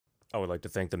I would like to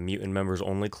thank the Mutant Members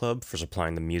Only Club for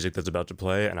supplying the music that's about to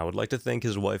play, and I would like to thank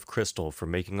his wife Crystal for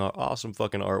making our awesome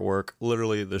fucking artwork.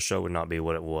 Literally, the show would not be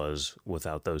what it was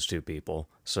without those two people.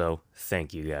 So,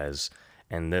 thank you guys.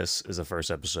 And this is the first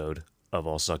episode of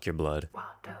I'll Suck Your Blood. 1,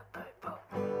 2, 3, 4.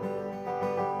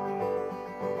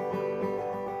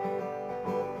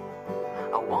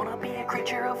 I wanna be a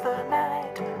creature of the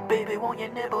night. Baby, won't you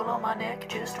nibble on my neck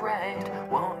just right?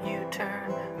 Won't you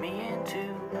turn me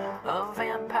into a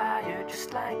vampire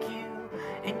just like you?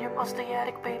 In your musty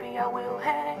attic, baby, I will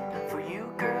hang. For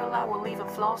you, girl, I will even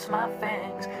floss my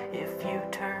fangs. If you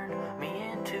turn me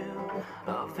into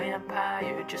a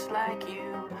vampire just like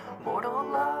you. Mortal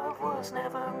love was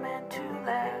never meant to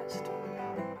last.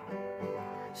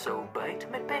 So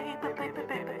bite me, baby, baby,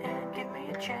 baby, and give me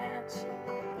a chance.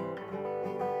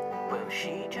 Well,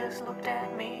 she just looked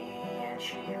at me and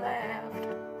she laughed.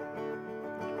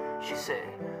 She said,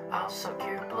 I'll suck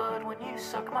your blood when you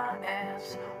suck my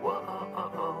ass. Whoa, oh,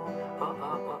 oh, oh, oh,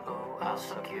 oh, oh. I'll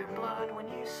suck your blood when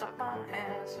you suck my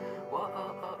ass. Whoa,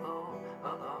 oh, oh, oh,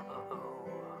 oh, oh, oh.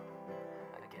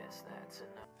 I guess that's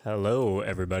enough. Hello,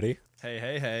 everybody.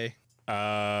 Hey.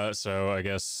 So I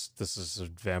guess this is a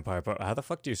vampire. How the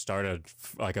fuck do you start a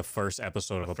first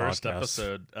episode of a First podcast?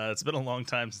 episode. It's been a long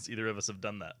time since either of us have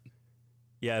done that.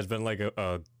 Yeah, it's been like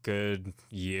a good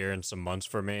year and some months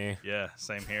for me. Yeah,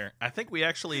 same here. I think we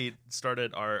actually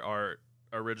started our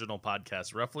original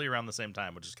podcast roughly around the same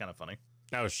time, which is kind of funny.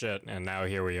 Oh shit! And now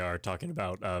here we are talking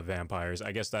about vampires.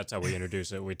 I guess that's how we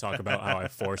introduce it. We talk about how I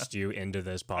forced you into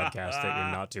this podcast that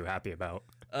you're not too happy about.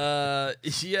 What?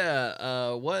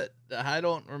 I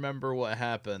don't remember what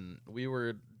happened. We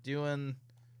were doing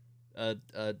a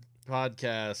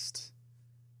podcast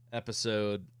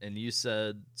episode, and you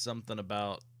said something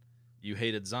about you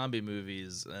hated zombie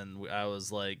movies, and I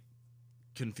was like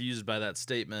confused by that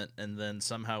statement, and then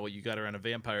somehow you got around to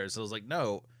vampires. So I was like,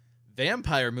 no,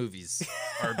 vampire movies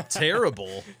are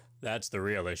terrible. That's the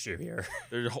real issue here.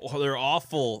 They're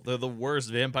awful. They're the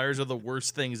worst. Vampires are the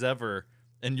worst things ever.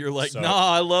 And you're like, So-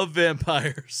 nah, I love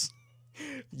vampires.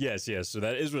 Yes. So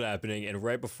that is what's happening. And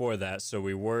right before that, so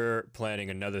we were planning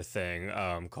another thing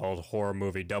called Horror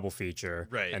Movie Double Feature.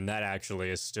 Right. And that actually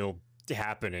is still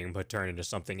happening, but turned into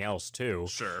something else too.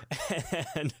 Sure.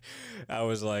 And I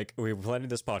was like, we were planning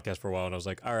this podcast for a while, and I was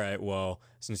like, all right, well,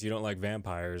 since you don't like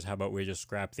vampires, how about we just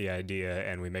scrap the idea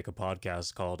and we make a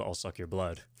podcast called I'll Suck Your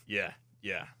Blood? Yeah.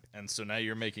 And so now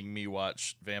you're making me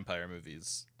watch vampire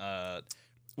movies.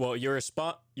 Well, your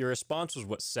response was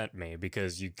what sent me,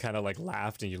 because you kind of like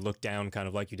laughed and you looked down kind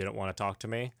of like you didn't want to talk to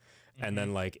me. And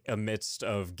then like amidst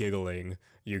of giggling,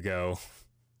 you go,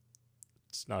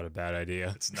 it's not a bad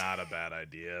idea. It's not a bad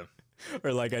idea.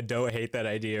 Or like, I don't hate that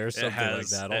idea or something like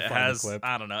that. I'll find the clip.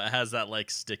 I don't know. It has that like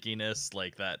stickiness,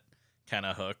 like that kind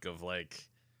of hook of like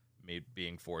me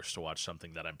being forced to watch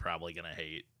something that I'm probably going to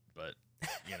hate. But,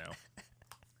 you know.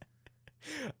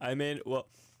 I mean, well,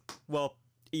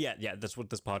 yeah, that's what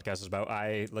this podcast is about.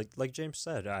 I like James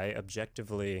said, I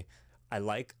really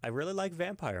like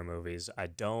vampire movies. I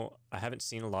haven't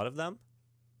seen a lot of them,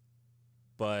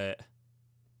 but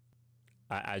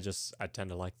I tend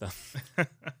to like them.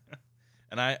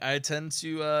 And I tend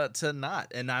to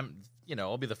not. And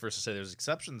I'll be the first to say there's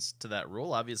exceptions to that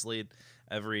rule. Obviously,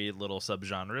 every little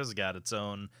subgenre has got its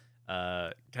own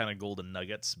kind of golden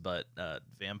nuggets, but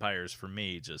vampires for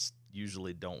me just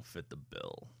usually don't fit the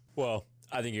bill. Well,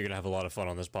 I think you're gonna have a lot of fun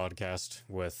on this podcast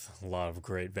with a lot of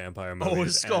great vampire movies. Oh,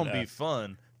 it's gonna be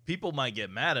fun. People might get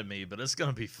mad at me, but it's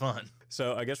gonna be fun.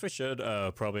 So I guess we should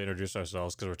probably introduce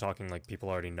ourselves, because we're talking like people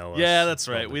already know us. Yeah, that's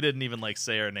right. We didn't even like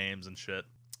say our names and shit.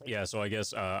 Yeah, so I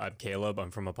guess I'm Caleb.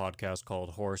 I'm from a podcast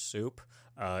called Horse Soup.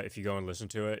 If you go and listen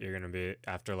to it, you're gonna be,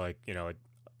 after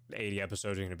 80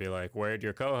 episodes, you're gonna be like, where'd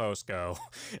your co-host go?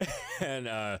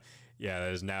 And yeah,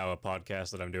 that is now a podcast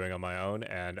that I'm doing on my own,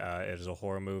 and it is a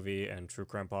horror movie and true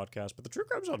crime podcast. But the true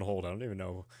crime's on hold. I don't even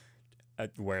know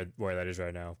where that is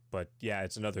right now. But yeah,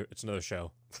 it's another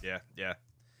show. Yeah.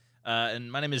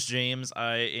 And my name is James.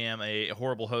 I am a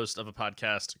horrible host of a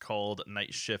podcast called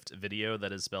Night Shift Video.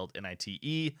 That is spelled Nite.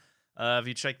 If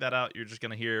you check that out, you're just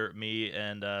gonna hear me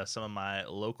and some of my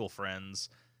local friends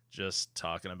just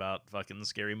talking about fucking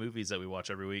scary movies that we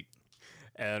watch every week.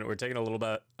 And we're taking a little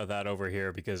bit of that over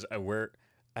here because we're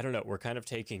kind of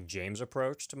taking James'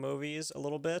 approach to movies a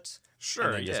little bit. Sure,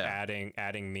 and then just yeah.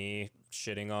 adding me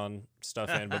shitting on stuff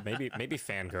in, but maybe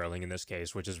fangirling in this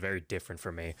case, which is very different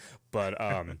for me. But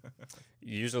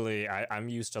usually I'm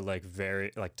used to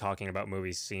very talking about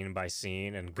movies scene by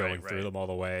scene and going through them all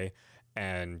the way.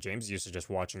 And James is used to just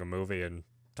watching a movie and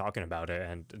talking about it.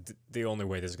 And the only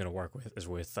way this is going to work is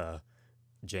with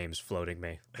James floating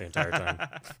me the entire time.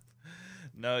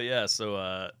 No, yeah. So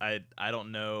I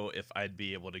don't know if I'd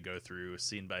be able to go through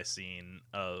scene by scene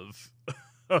of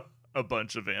a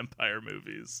bunch of vampire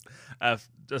movies,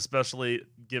 especially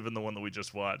given the one that we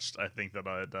just watched. I think that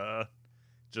I'd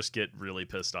just get really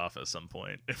pissed off at some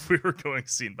point if we were going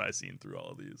scene by scene through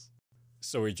all of these.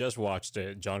 So we just watched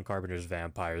it, John Carpenter's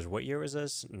Vampires. What year was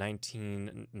this?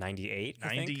 1998.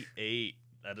 98.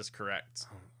 That is correct.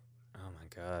 Oh my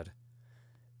god.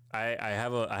 I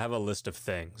have a list of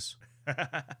things.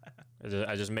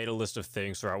 I just made a list of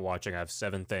things throughout watching. I have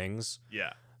 7 things.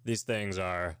 Yeah. These things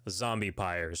are zombie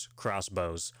pyres,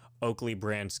 crossbows, Oakley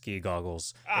brand ski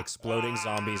goggles, exploding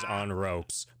zombies on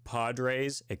ropes,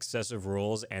 padres, excessive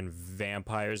rules, and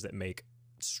vampires that make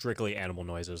strictly animal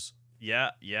noises.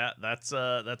 Yeah, that's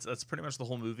pretty much the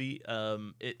whole movie.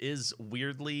 It is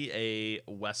weirdly a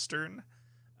Western,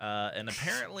 and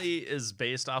apparently is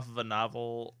based off of a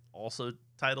novel also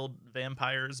titled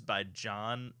Vampires by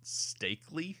John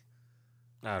Stakely.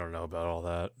 I don't know about all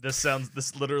that. This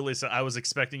literally, so I was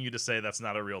expecting you to say that's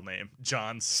not a real name.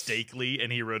 John Stakely,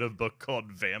 and he wrote a book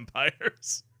called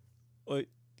Vampires. Well,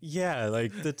 yeah,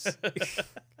 like that's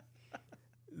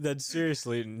that's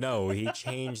seriously no. He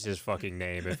changed his fucking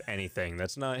name. If anything,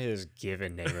 that's not his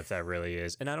given name. If that really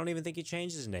is, and I don't even think he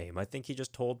changed his name. I think he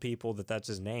just told people that that's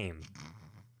his name,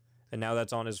 and now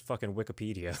that's on his fucking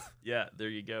Wikipedia. Yeah, there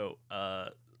you go.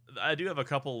 I do have a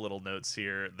couple little notes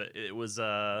here. That it was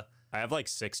I have like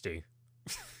 60.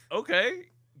 Okay,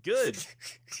 good.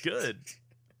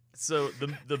 So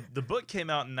the book came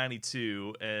out in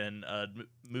 92, and a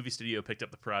movie studio picked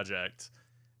up the project,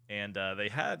 and they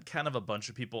had kind of a bunch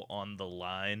of people on the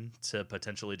line to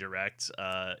potentially direct,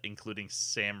 including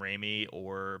Sam Raimi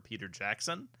or Peter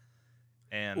Jackson.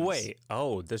 And Wait,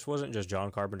 this wasn't just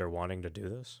John Carpenter wanting to do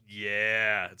this?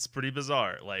 yeah, it's pretty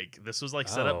bizarre. Like, this was like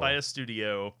set up by Oh. a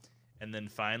studio, and then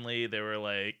finally they were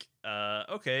like,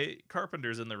 okay,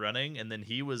 Carpenter's in the running, and then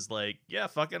he was like, yeah,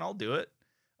 fucking I'll do it.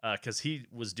 Because he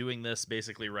was doing this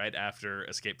basically right after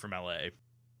Escape from LA.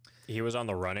 He was on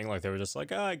the running, like they were just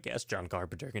like, I guess John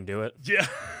Carpenter can do it. Yeah,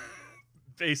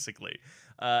 basically.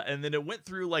 And then it went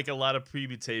through like a lot of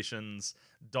permutations.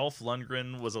 Dolph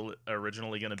Lundgren was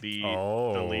originally going to be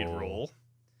the lead role.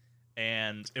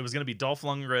 And it was going to be Dolph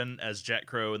Lundgren as Jack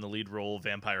Crow in the lead role,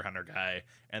 vampire hunter guy.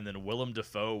 And then Willem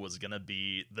Dafoe was going to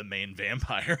be the main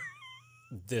vampire.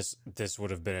 This would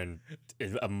have been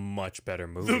a much better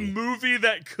movie. The movie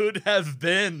that could have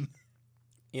been.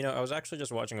 You know, I was actually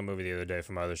just watching a movie the other day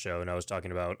from my other show, and I was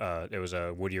talking about it was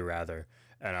a Would You Rather,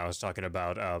 and I was talking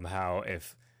about how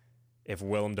if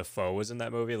Willem Dafoe was in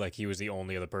that movie, like he was the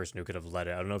only other person who could have led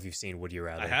it. I don't know if you've seen Would You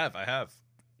Rather. I have.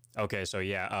 Okay, so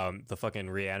yeah, the fucking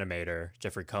Reanimator,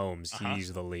 Jeffrey Combs,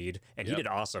 he's the lead, and he Yep. did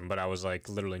awesome. But I was like,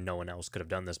 literally, no one else could have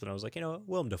done this. But I was like, you know, what?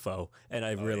 Willem Dafoe, and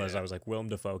I realized yeah. I was like, Willem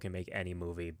Dafoe can make any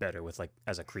movie better with like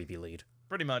as a creepy lead.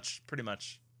 Pretty much.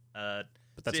 But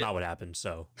that's See- not what happened.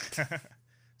 So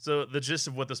So the gist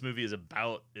of what this movie is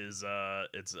about is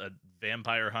it's a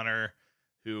vampire hunter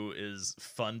who is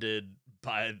funded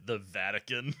by the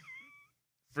Vatican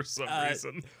for some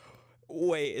reason.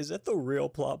 wait, is that the real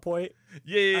plot point?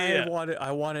 Yeah.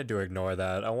 I wanted to ignore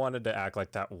that. I wanted to act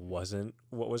like that wasn't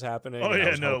what was happening. Oh, and yeah, I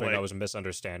was no, hoping like, I was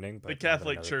misunderstanding. But The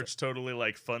Catholic Church totally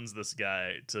like funds this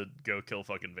guy to go kill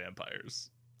fucking vampires.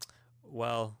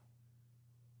 Well,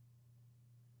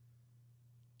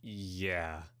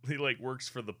 yeah. He like works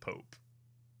for the Pope.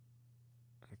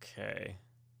 Okay.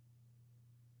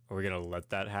 Are we gonna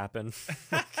let that happen?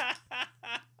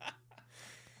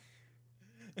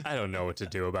 I don't know what to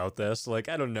do about this. Like,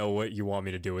 I don't know what you want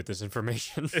me to do with this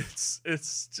information. It's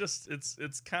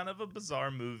kind of a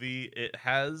bizarre movie. It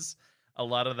has a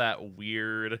lot of that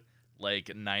weird like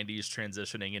 90s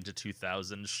transitioning into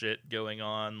 2000s shit going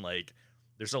on. Like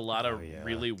there's a lot of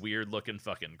really weird looking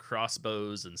fucking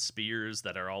crossbows and spears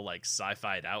that are all like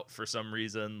sci-fi'd out for some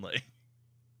reason. Like,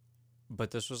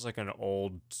 But this was like an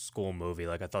old school movie.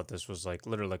 Like I thought this was like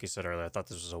literally like you said earlier, I thought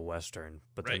this was a Western.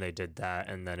 But Right. then they did that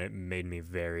and then it made me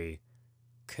very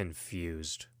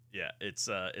confused. yeah, it's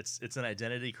an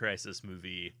identity crisis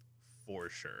movie for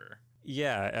sure.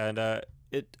 Yeah, and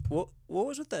what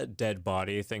was with that dead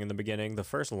body thing in the beginning? The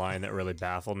first line that really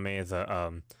baffled me,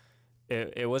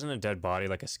 it wasn't a dead body,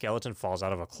 like a skeleton falls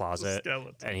out of a closet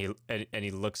Skeleton. and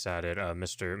he looks at it,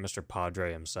 Mr.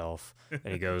 Padre himself,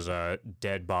 and he goes,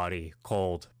 dead body,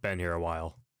 cold, been here a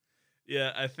while.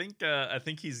 Yeah, I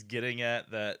think he's getting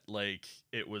at that like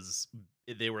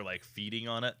they were like feeding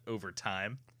on it over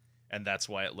time, and that's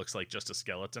why it looks like just a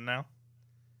skeleton now.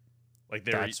 Like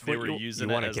they were using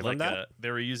it as like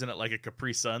they were using it like a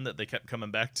Capri Sun that they kept coming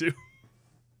back to.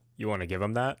 You want to give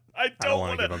him that? I don't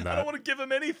wanna want to give him that. I don't want to give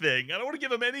him anything. I don't want to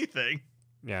give him anything.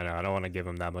 Yeah, no, I don't want to give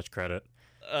him that much credit.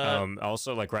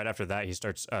 Also, like right after that, he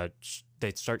starts.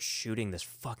 They start shooting this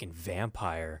fucking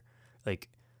vampire, like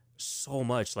so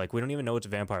much. Like we don't even know it's a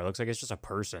vampire. It looks like it's just a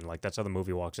person. Like that's how the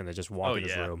movie walks in. They just walk in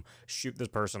this room, shoot this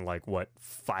person like what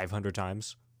 500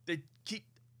 times. They keep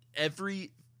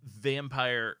every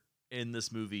vampire in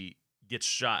this movie gets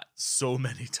shot so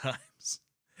many times,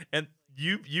 and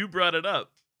you brought it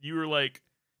up. You were like,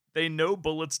 they know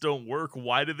bullets don't work.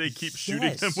 Why do they keep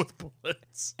shooting them with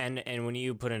bullets? And when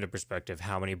you put into perspective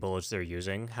how many bullets they're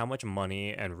using, how much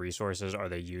money and resources are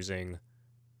they using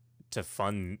to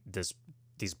fund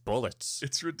these bullets?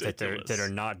 It's ridiculous. That are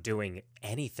not doing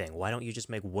anything. Why don't you just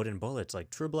make wooden bullets? Like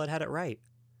True Blood had it right.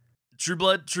 True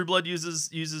Blood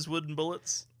uses wooden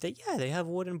bullets. They have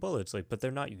wooden bullets, like, but they're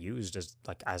not used as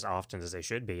often as they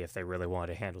should be if they really want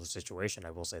to handle the situation.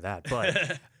 I will say that,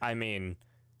 but I mean.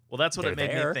 Well, that's what it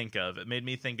made me think of. It made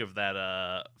me think of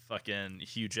that fucking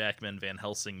Hugh Jackman Van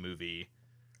Helsing movie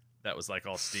that was like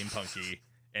all steampunky,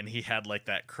 and he had like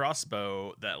that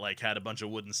crossbow that like had a bunch of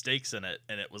wooden stakes in it,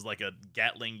 and it was like a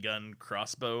Gatling gun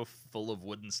crossbow full of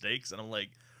wooden stakes. And I'm like,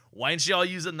 why ain't y'all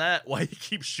using that? Why you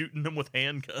keep shooting them with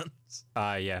handguns?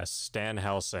 Yes, Stan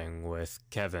Helsing with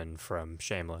Kevin from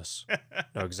Shameless.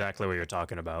 Know exactly what you're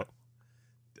talking about.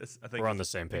 I think we're on the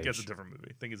same page. I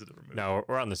think it's a different movie. No,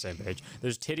 we're on the same page.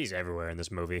 There's titties everywhere in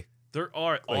this movie. There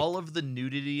are. Like, all of the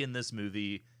nudity in this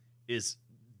movie is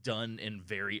done in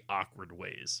very awkward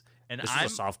ways. And this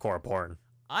is a softcore porn.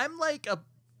 I'm like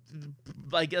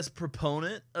I guess,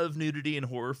 proponent of nudity in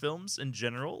horror films in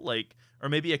general. Like, or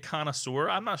maybe a connoisseur.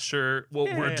 I'm not sure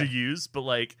what word to use, but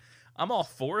like, I'm all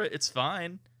for it. It's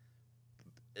fine.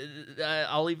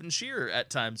 I'll even cheer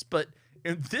at times. But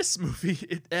in this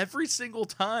movie, every single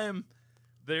time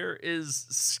there is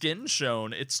skin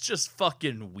shown, it's just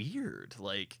fucking weird.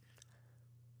 Like,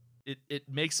 it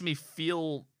makes me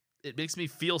feel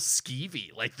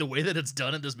skeevy. Like, the way that it's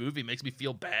done in this movie makes me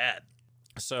feel bad.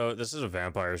 So this is a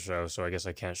vampire show, so I guess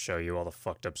I can't show you all the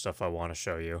fucked up stuff I want to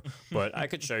show you. But I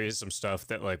could show you some stuff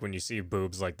that, like, when you see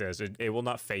boobs like this, it will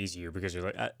not faze you, because you're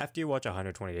like, after you watch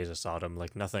 120 Days of Sodom,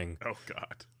 like, nothing. Oh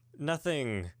God.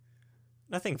 Nothing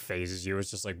phases you. It's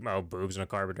just like, oh, boobs in a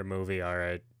Carpenter movie. All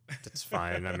right, that's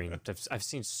fine. I mean, I've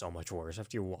seen so much worse.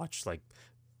 After you watch like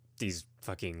these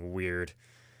fucking weird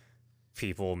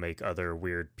people make other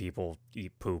weird people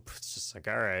eat poop, it's just like,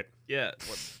 all right. Yeah,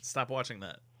 stop watching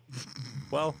that.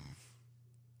 Well,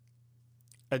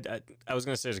 I was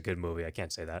gonna say it's a good movie. I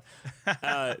can't say that.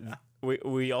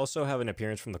 We also have an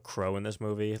appearance from the Crow in this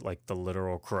movie, like the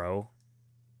literal Crow.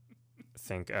 I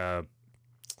think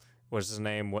what's his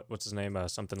name? What's his name?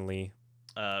 Something Lee.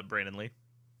 Brandon Lee.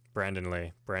 Brandon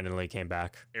Lee came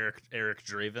back. Eric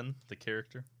Draven, the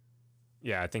character.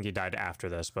 Yeah, I think he died after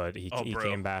this, but he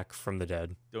came back from the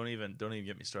dead. Don't even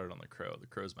get me started on the Crow. The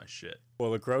Crow's my shit. Well,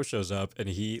 the Crow shows up and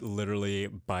he literally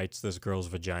bites this girl's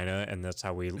vagina, and that's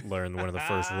how we learn one of the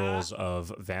first rules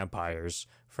of vampires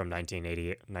from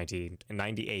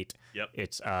 1998. Yep.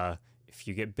 It's if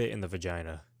you get bit in the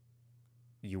vagina,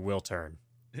 you will turn.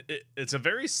 It's a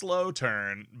very slow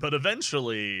turn, but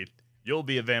eventually you'll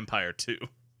be a vampire too.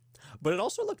 But it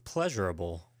also looked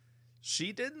pleasurable.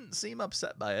 She didn't seem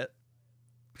upset by it.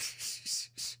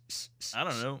 I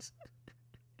don't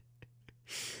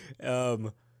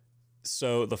know.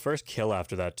 So the first kill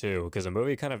after that too, because the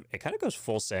movie kind of goes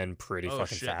full send pretty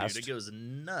fucking fast. Dude, it goes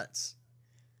nuts.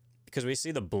 Because we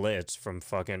see the Blitz from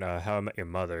fucking How I Met Your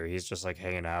Mother. He's just like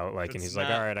hanging out, like, and he's like,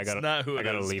 all right, I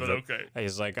gotta leave.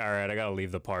 He's like, all right, I gotta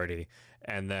leave the party,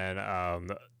 and then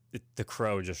the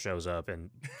Crow just shows up and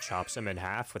chops him in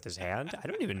half with his hand. I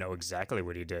don't even know exactly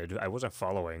what he did. I wasn't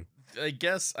following. I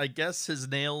guess his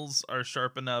nails are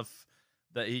sharp enough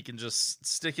that he can just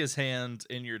stick his hand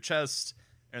in your chest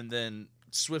and then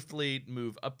swiftly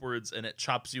move upwards, and it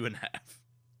chops you in half.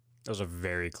 That was a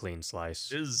very clean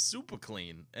slice. It is super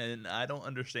clean, and I don't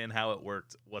understand how it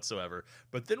worked whatsoever.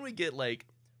 But then we get like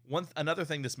another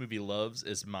thing this movie loves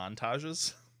is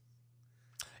montages.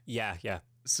 Yeah.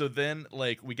 So then,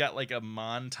 like, we got like a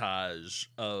montage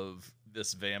of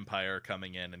this vampire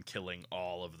coming in and killing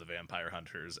all of the vampire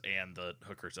hunters and the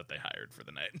hookers that they hired for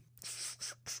the night.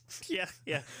 Yeah.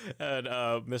 And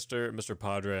Mr.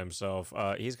 Padre himself,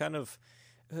 he's kind of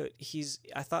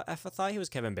I thought he was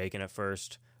Kevin Bacon at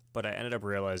first, but I ended up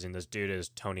realizing this dude is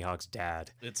Tony Hawk's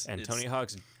dad. Tony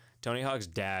Hawk's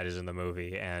dad is in the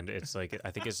movie, and it's like, I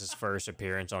think it's his first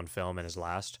appearance on film and his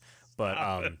last. But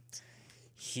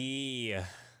he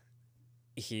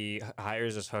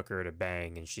hires this hooker to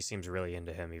bang, and she seems really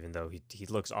into him, even though he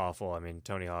looks awful. I mean,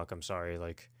 Tony Hawk, I'm sorry,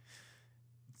 like,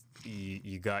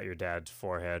 you got your dad's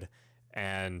forehead,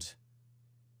 and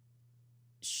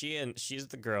she's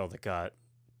the girl that got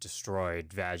destroyed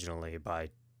vaginally by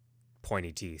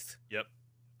pointy teeth. Yep.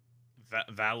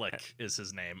 Valak is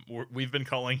his name. We've been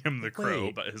calling him the Crow,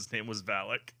 Wait. but his name was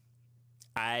Valak.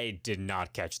 I did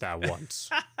not catch that once.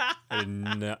 I did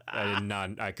not.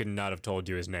 I could not have told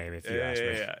you his name if you asked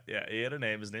me. Yeah. He had a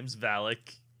name. His name's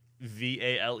Valak.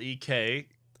 Valek.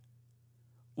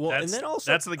 Well, and then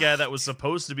also that's the guy that was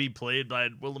supposed to be played by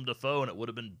Willem Dafoe, and it would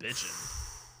have been bitchin'.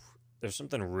 there's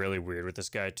something really weird with this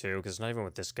guy too, because not even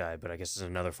with this guy, but I guess it's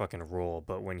another fucking rule.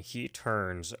 But when he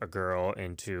turns a girl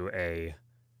into a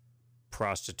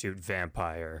prostitute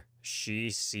vampire,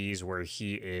 she sees where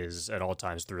he is at all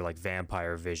times through like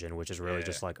vampire vision, which is really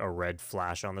just like a red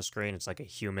flash on the screen. It's like a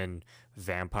human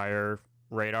vampire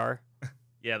radar.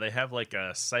 Yeah, they have like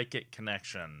a psychic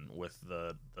connection with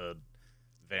the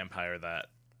vampire that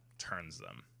turns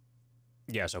them.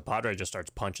 Yeah, so Padre just starts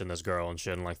punching this girl and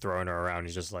shit and like throwing her around.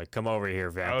 He's just like, "Come over here,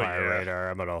 vampire radar.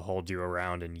 I'm gonna hold you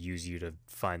around and use you to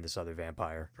find this other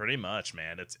vampire." Pretty much,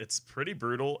 man. It's pretty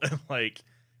brutal, and like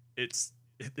it's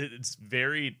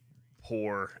very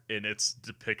poor in its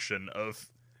depiction of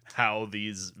how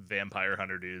these vampire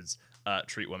hunter dudes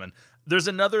treat women. There's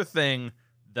another thing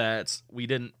that we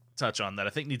didn't touch on that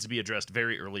I think needs to be addressed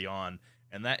very early on,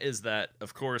 and that is that,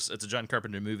 of course, it's a John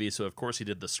Carpenter movie, so of course he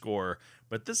did the score,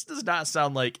 but this does not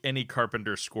sound like any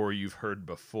Carpenter score you've heard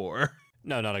before.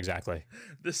 No, not exactly.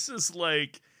 This is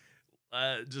like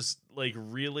just like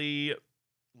really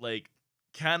like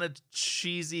kind of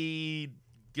cheesy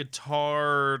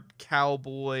guitar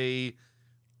cowboy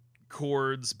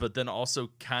chords, but then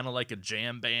also kind of like a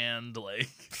jam band, like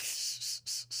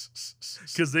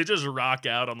because they just rock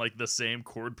out on like the same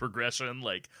chord progression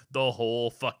like the whole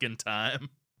fucking time.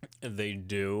 They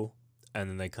do, and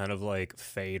then they kind of like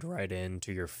fade right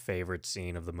into your favorite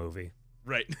scene of the movie.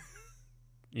 Right.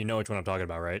 You know which one I'm talking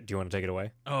about, right? Do you want to take it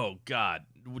away? Oh god,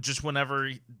 just whenever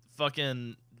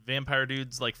fucking vampire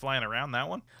dudes like flying around, that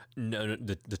one. No,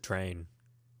 the train.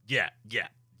 Yeah.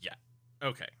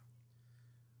 Okay.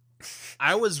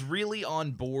 I was really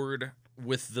on board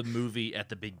with the movie at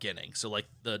the beginning. So like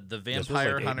the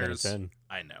vampire hunters,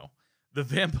 I know. The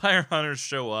vampire hunters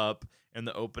show up in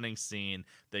the opening scene.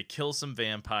 They kill some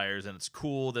vampires and it's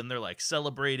cool. Then they're like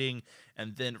celebrating,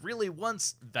 and then really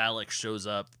once Valak shows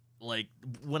up, like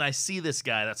when I see this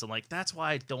guy, I'm like, that's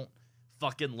why I don't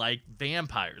fucking like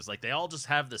vampires. Like they all just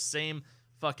have the same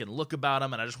fucking look about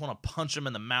them, and I just want to punch them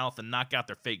in the mouth and knock out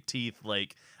their fake teeth.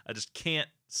 Like I just can't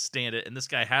stand it. And this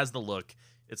guy has the look.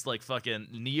 It's like fucking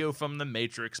Neo from the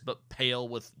Matrix, but pale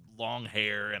with long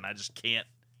hair, and I just can't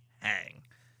hang.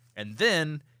 And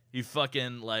then he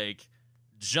fucking like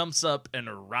jumps up and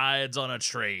rides on a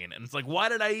train, and it's like, why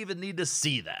did I even need to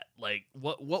see that? Like,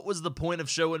 what was the point of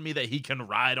showing me that he can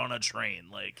ride on a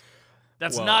train? Like,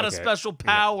 that's not a special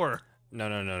power. No.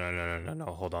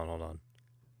 Hold on.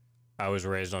 I was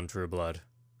raised on True Blood.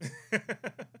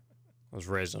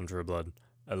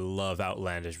 I love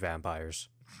outlandish vampires.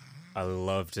 I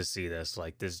love to see this.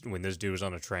 Like this, when this dude was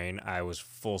on a train, I was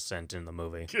full sent in the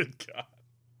movie. Good God.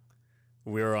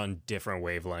 We were on different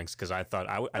wavelengths because I thought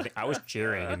I think I was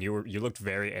cheering and you looked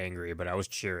very angry, but I was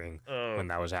cheering when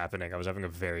that was happening. I was having a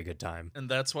very good time. And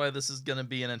that's why this is going to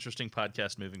be an interesting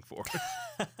podcast moving forward.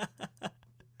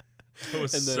 I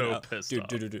was so pissed off.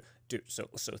 Dude. So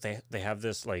they have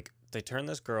this like they turn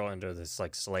this girl into this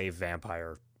like slave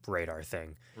vampire radar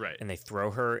thing, right? And they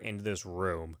throw her into this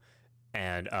room,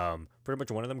 and pretty much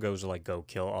one of them goes to like go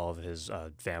kill all of his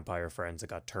vampire friends that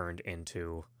got turned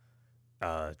into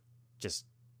just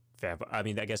vampire. I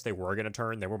mean, I guess they were gonna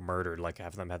turn. They were murdered. Like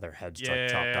half of them had their heads like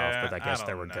chopped off, but I guess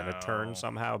they were gonna turn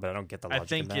somehow. But I don't get the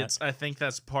logic in that. I think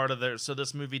that's part of their. So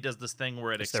this movie does this thing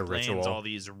where it explains all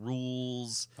these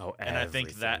rules, and I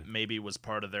think that maybe was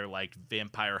part of their like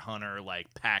vampire hunter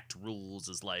like pact rules.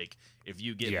 Is like if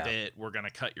you get bit, we're gonna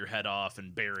cut your head off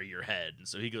and bury your head. And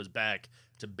so he goes back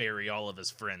to bury all of his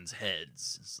friends'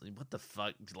 heads. It's like, what the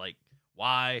fuck? Like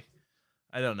why?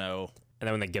 I don't know. And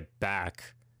then when they get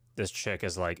back, this chick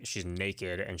is like, she's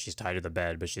naked and she's tied to the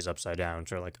bed, but she's upside down.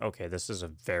 So they're like, okay, this is a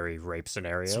very rape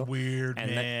scenario. It's weird,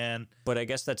 man. But I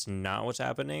guess that's not what's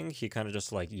happening. He kind of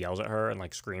just like yells at her and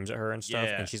like screams at her and stuff.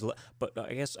 Yeah. And she's, but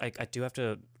I guess I do have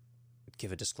to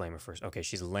give a disclaimer first. Okay,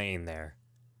 she's laying there.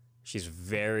 She's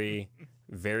very,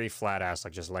 very flat ass,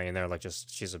 like just laying there, like just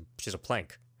she's a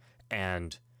plank.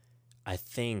 And I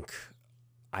think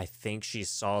she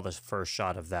saw the first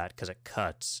shot of that because it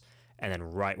cuts. And then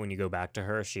right when you go back to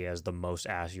her, she has the most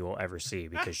ass you will ever see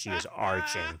because she is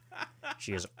arching.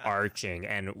 She is arching.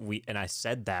 And I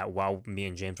said that while me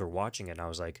and James were watching it. And I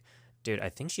was like, dude, I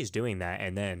think she's doing that.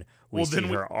 And then we Well, see then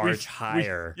her arch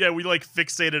higher. Yeah, we like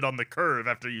fixated on the curve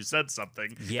after you said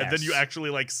something. And then you Yes. actually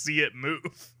like see it move.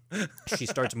 She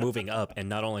starts moving up, and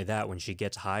not only that, when she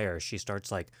gets higher, she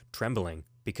starts like trembling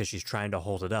because she's trying to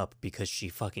hold it up because she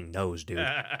fucking knows, dude.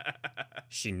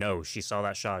 She knows. She saw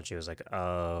that shot. She was like,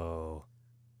 "Oh."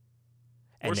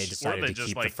 And they decided to just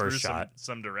keep like the first threw shot.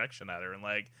 some direction at her and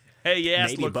like, hey, your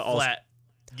ass Maybe, look but also- flat.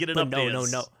 Get it But up no, there. no,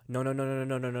 no, no, no, no, no,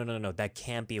 no, no, no, no, no. That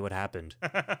can't be what happened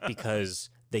because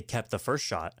they kept the first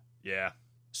shot. Yeah.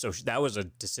 So that was a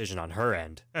decision on her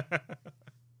end.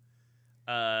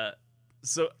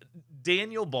 So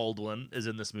Daniel Baldwin is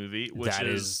in this movie, which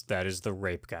That is the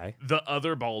rape guy. the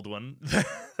other Baldwin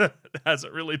that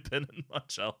hasn't really been in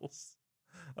much else.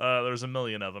 There's a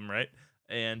million of them, right?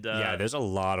 And Yeah, there's a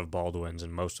lot of Baldwins,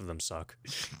 and most of them suck.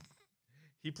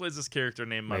 he plays this character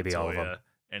named Maybe all of Montoya, them.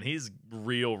 and he's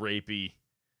real rapey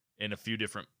in a few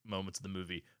different moments of the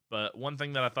movie. But one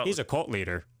thing that I thought He's a cult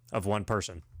leader of one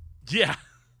person. yeah.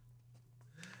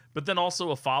 But then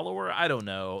also a follower, I don't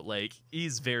know. Like,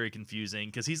 he's very confusing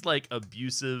because he's like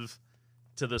abusive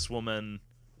to this woman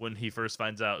when he first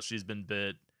finds out she's been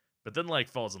bit, but then like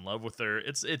falls in love with her.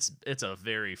 It's a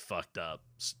very fucked up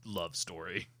love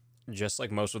story. Just like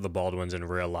most of the Baldwins in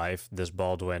real life, this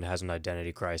Baldwin has an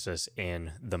identity crisis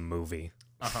in the movie.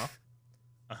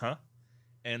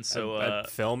 And so A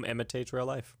film imitates real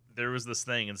life. there was this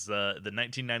thing. It's the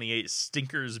 1998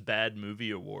 Stinkers Bad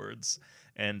Movie Awards,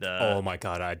 and Oh my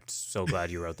god, I'm so glad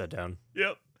you wrote that down.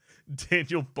 yep,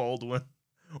 Daniel Baldwin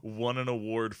won an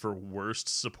award for worst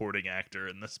supporting actor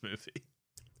in this movie.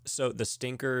 So the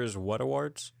Stinkers what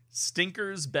awards?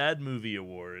 Stinkers Bad Movie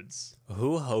Awards.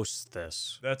 Who hosts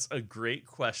this? That's a great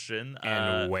question.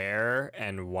 And where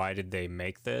and why did they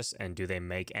make this? And do they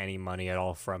make any money at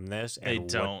all from this? They And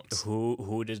don't.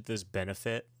 Who did this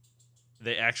benefit?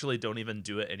 They actually don't even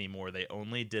do it anymore. They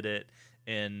only did it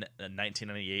in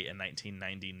 1998 and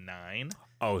 1999.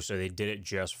 Oh, so they did it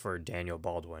just for Daniel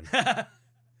Baldwin.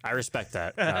 I respect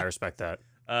that. I respect that.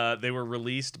 They were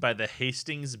released by the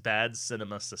Hastings Bad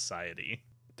Cinema Society.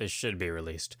 This should be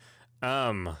released.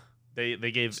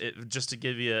 They gave it, just to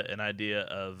give you an idea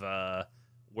of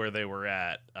where they were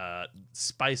at.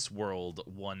 Spice World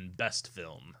won Best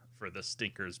Film for the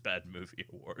Stinkers Bad Movie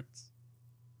Awards.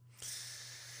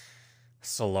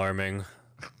 It's alarming.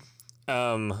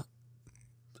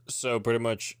 So pretty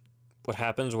much what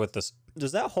happens with this,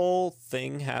 does that whole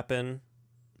thing happen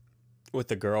with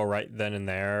the girl right then and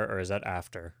there, or is that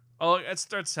after? Oh, it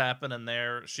starts happening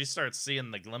there. She starts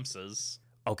seeing the glimpses.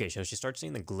 Okay, so she starts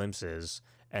seeing the glimpses,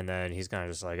 and then he's kind of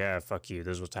just like, "Yeah, fuck you.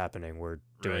 This is what's happening. We're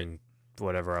doing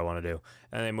whatever I want to do."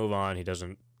 And they move on. He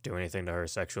doesn't do anything to her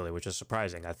sexually, which is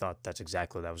surprising. I thought that's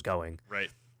exactly where that was going. Right.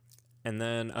 And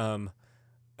then,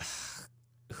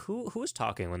 who was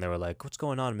talking when they were like, "What's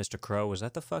going on, Mr. Crow?" Was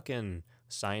that the fucking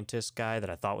scientist guy that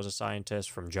I thought was a scientist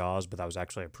from Jaws, but that was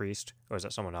actually a priest, or is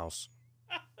that someone else?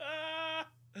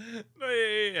 No,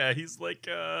 yeah. He's like,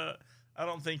 I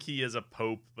don't think he is a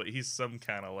pope, but he's some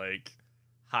kind of like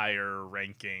higher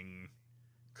ranking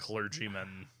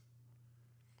clergyman.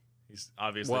 He's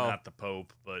obviously Well- not the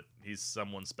pope, but he's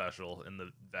someone special in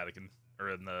the Vatican or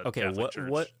in the Okay, Catholic Church.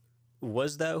 what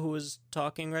was that? Who was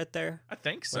talking right there? I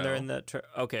think so. When they're in that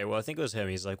okay, well, I think it was him.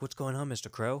 He's like, "What's going on, Mr.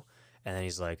 Crow?" And then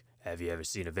he's like, "Have you ever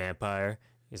seen a vampire?"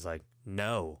 He's like,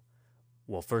 "No."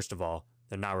 Well, first of all,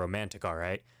 they're not romantic, all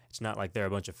right? It's not like they're a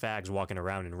bunch of fags walking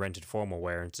around in rented formal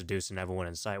wear and seducing everyone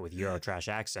in sight with Eurotrash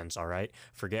accents, all right?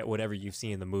 Forget whatever you've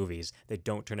seen in the movies. They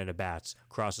don't turn into bats.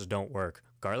 Crosses don't work.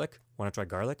 Garlic? Want to try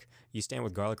garlic? You stand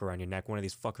with garlic around your neck, one of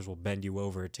these fuckers will bend you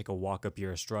over, take a walk up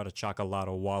your Estrada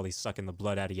Chocolado while he's sucking the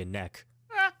blood out of your neck.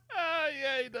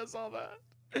 Yeah, he does all that.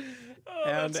 Oh,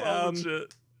 And, that's all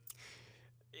legit.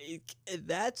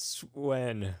 That's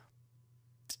when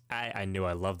I knew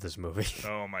I loved this movie.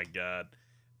 Oh my god.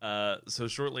 So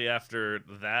shortly after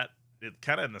that, it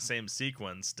kind of in the same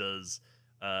sequence does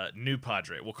New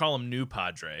Padre. We'll call him New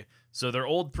Padre. So their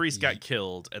old priest got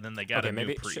killed, and then they got a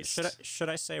new priest. Should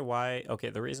I say why? Okay,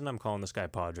 the reason I'm calling this guy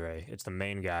Padre, it's the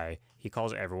main guy. He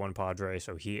calls everyone Padre,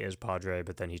 so he is Padre,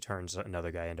 but then he turns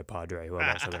another guy into Padre, who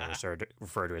I'm also going to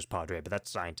refer to as Padre, but that's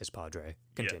scientist Padre.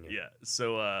 Continue. Yeah.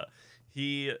 So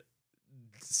he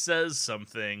says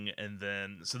something, and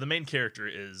then so the main character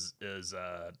is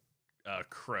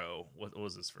Crow. What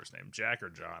was his first name? Jack or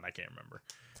John? I can't remember.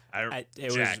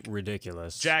 It was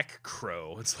ridiculous. Jack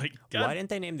Crow. It's like, why didn't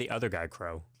they name the other guy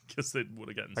Crow? Because they would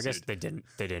have gotten I guess sued. they didn't.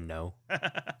 They didn't know.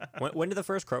 when did the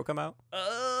first Crow come out?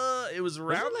 It was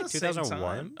around like the same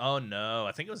 2001? time. Oh no,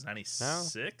 I think it was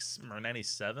 96 or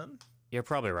 97. You're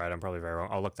probably right. I'm probably very wrong.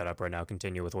 I'll look that up right now.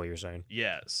 Continue with what you're saying.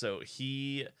 Yeah, so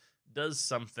he does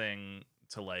something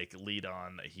to like lead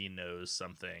on that he knows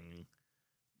something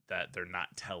that they're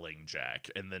not telling Jack,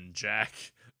 and then Jack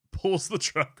pulls the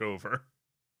truck over,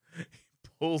 he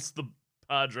pulls the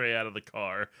Padre out of the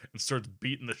car, and starts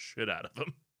beating the shit out of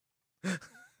him.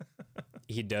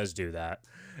 He does do that.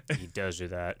 He does do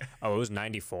that. Oh, it was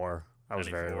 94. I was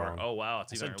very 94. wrong. Oh wow,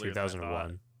 it's I even said earlier than I thought.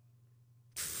 2001.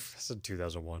 I said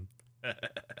 2001.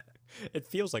 It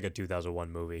feels like a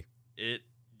 2001 movie.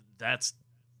 This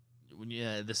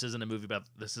isn't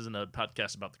a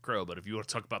podcast about The Crow, but if you want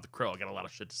to talk about The Crow, I got a lot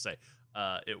of shit to say.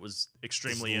 It was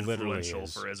extremely This literally influential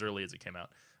is. for as early as it came out.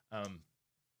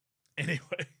 Anyway,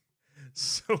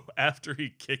 so after he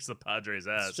kicks the Padre's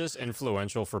It's ass, just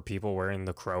influential for people wearing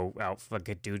the Crow outfit,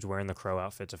 like dudes wearing the Crow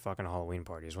outfits at fucking Halloween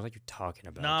parties. What are you talking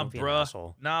about? Don't be an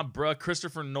asshole. nah, bruh,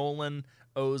 Christopher Nolan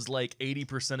owes like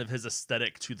 80% of his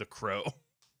aesthetic to The Crow.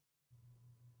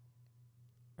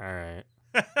 All right.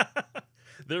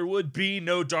 There would be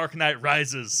no Dark Knight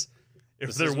Rises if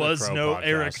This there isn't a was Crow no podcast.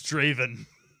 Eric Draven.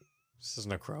 This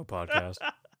isn't a Crow podcast.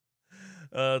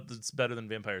 It's better than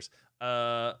vampires.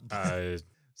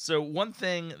 So one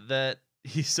thing that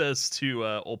he says to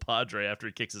old Padre after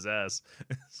he kicks his ass,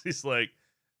 he's like,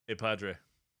 "Hey Padre,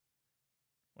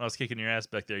 when I was kicking your ass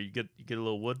back there, you get a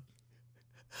little wood,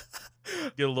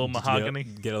 get a little Did you mahogany."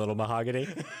 Get a little mahogany.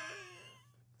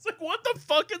 It's like, what the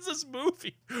fuck is this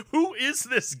movie? Who is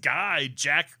this guy,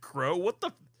 Jack Crow? What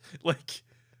the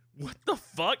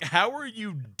fuck? How are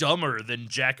you dumber than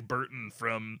Jack Burton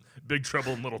from Big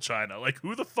Trouble in Little China? Like,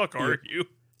 who the fuck are you?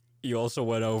 You also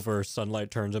went over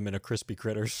sunlight turns him into crispy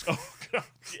critters. Oh god,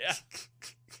 yeah.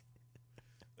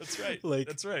 That's right. Like,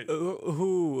 That's right.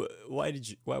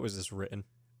 Why was this written?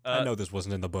 I know this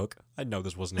wasn't in the book.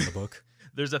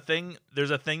 There's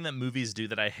There's a thing that movies do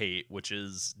that I hate, which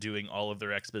is doing all of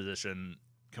their exposition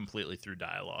completely through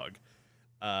dialogue.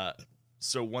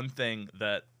 So one thing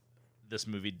that this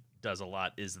movie does a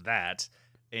lot is that,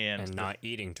 and not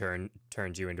eating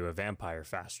turns you into a vampire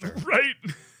faster. right.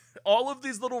 All of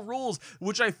these little rules,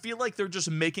 which I feel like they're just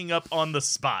making up on the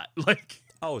spot. Like,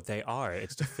 Oh, they are.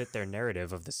 It's to fit their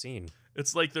narrative of the scene.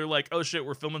 it's like they're like, oh shit,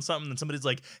 we're filming something, and somebody's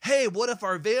like, hey, what if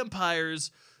our vampires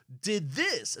did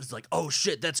this? It's like, oh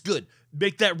shit, that's good.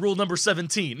 Make that rule number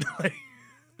 17. Like,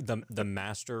 The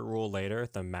master rule later,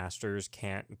 the masters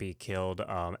can't be killed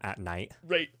at night.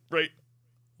 right.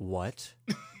 What?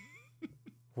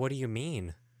 What do you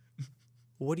mean?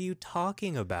 What are you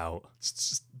talking about? It's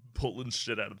just pulling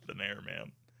shit out of thin air,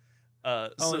 man.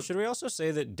 Oh, should we also say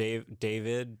that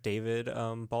David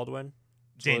Baldwin?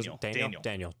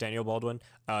 Daniel Baldwin.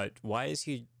 Why is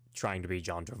he trying to be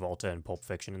John Travolta in Pulp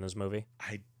Fiction in this movie?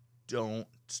 I don't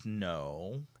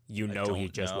know. You I know he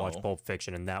don't just know. watched Pulp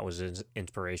Fiction and that was his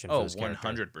inspiration for Oh, this character.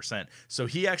 100%. So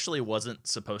he actually wasn't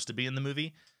supposed to be in the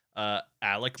movie.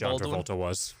 Alec John Baldwin. Travolta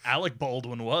was. Alec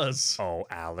Baldwin was. Oh,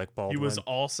 Alec Baldwin. He was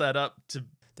all set up to,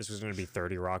 This was going to be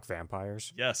 30 Rock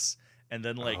vampires. yes. And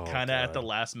then, like, Oh, kind of at the God.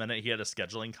 last minute, he had a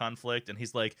scheduling conflict, and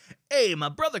he's like, hey, my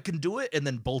brother can do it, and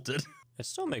then bolted. It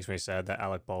still makes me sad that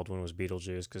Alec Baldwin was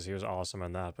Beetlejuice because he was awesome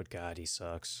in that, but God, he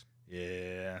sucks.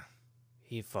 Yeah.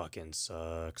 He fucking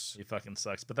sucks. He fucking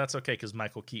sucks. But that's okay, because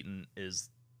Michael Keaton is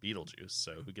Beetlejuice,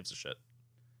 so who gives a shit?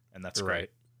 And that's You're great. right.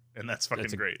 And that's fucking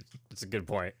That's a- great. That's a good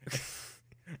point.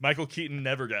 Michael Keaton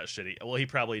never got shitty. Well, he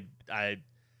probably, I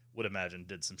would imagine,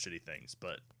 did some shitty things,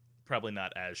 but probably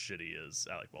not as shitty as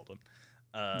Alec Baldwin.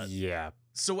 Yeah.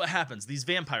 So what happens? These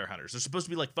vampire hunters, they're supposed to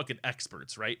be like fucking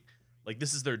experts, right? Like,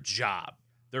 this is their job.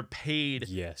 They're paid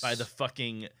Yes. by the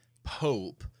fucking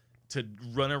Pope to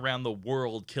run around the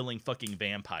world killing fucking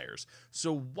vampires.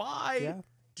 So why Yeah.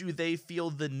 do they feel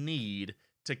the need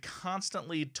to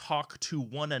constantly talk to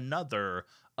one another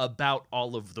about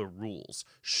all of the rules?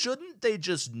 Shouldn't they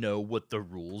just know what the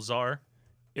rules are?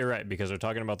 You're right, because they're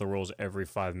talking about the rules every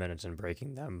 5 minutes and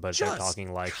breaking them, but they're Just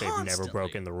talking like they've never constantly.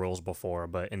 broken the rules before.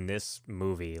 But in this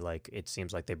movie, like, it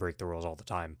seems like they break the rules all the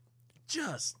time.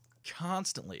 Just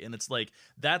constantly. And it's like,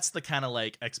 that's the kind of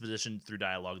like exposition through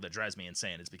dialogue that drives me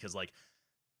insane. It's because, like,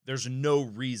 there's no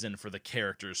reason for the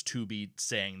characters to be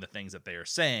saying the things that they are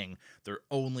saying. They're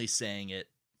only saying it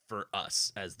for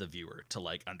us as the viewer to,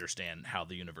 like, understand how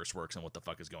the universe works and what the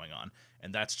fuck is going on.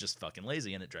 And that's just fucking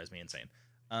lazy, and it drives me insane.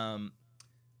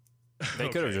 They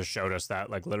could have Okay. just showed us that,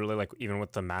 like, literally, like, even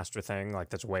with the master thing, like,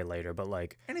 that's way later. But,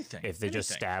 like, anything. if they just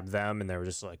anything. stabbed them and they were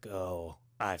just like, oh,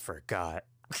 I forgot.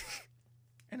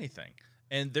 Anything.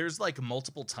 And there's like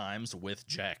multiple times with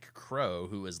Jack Crow,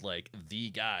 who is like the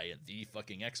guy and the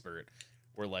fucking expert,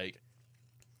 where like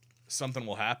something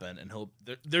will happen and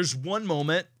there's one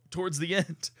moment towards the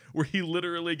end where he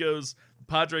literally goes,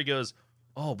 Padre goes,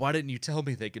 oh, why didn't you tell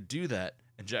me they could do that?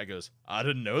 And Jack goes, I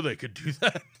didn't know they could do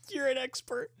that. You're an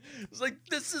expert. It's like,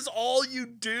 this is all you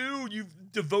do.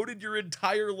 You've devoted your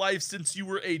entire life since you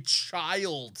were a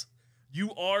child.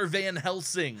 You are Van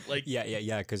Helsing. Like,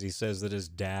 Yeah. Because he says that his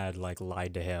dad like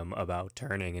lied to him about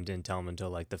turning and didn't tell him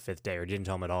until like the 5th day, or didn't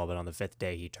tell him at all. But on the 5th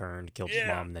day, he turned, killed his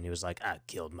mom, and then he was like, "I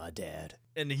killed my dad."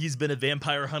 and he's been a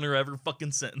vampire hunter ever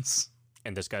fucking since.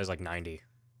 And this guy's like 90.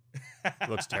 He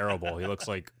looks terrible. He looks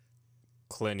like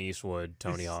Clint Eastwood,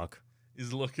 Tony Hawk.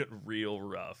 He's looking real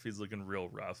rough.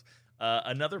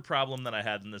 Another problem that I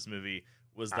had in this movie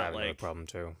was I that have another like problem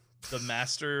too. the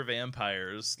master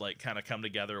vampires like kind of come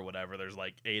together or whatever. There's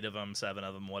like 8 of them, 7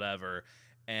 of them, whatever.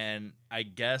 And I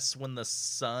guess when the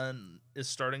sun is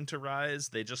starting to rise,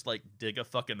 they just like dig a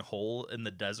fucking hole in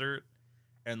the desert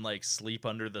and like sleep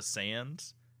under the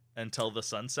sand until the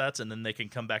sun sets, and then they can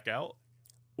come back out.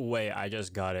 Wait, I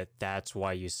just got it. That's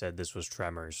why you said this was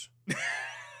Tremors.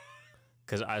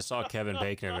 Because I saw Kevin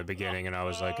Bacon in the beginning, and I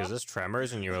was like, "Is this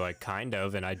Tremors?" And you were like, "Kind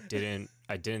of." And I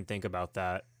didn't think about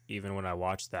that even when I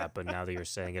watched that. But now that you're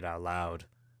saying it out loud,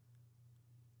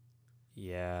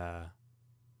 yeah.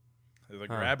 They're the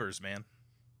grabbers, man.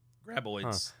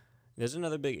 Graboids. There's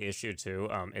another big issue too.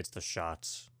 It's the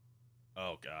shots.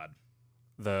 Oh God.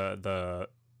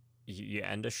 You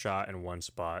end a shot in one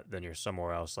spot, then you're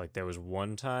somewhere else. Like there was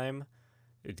one time,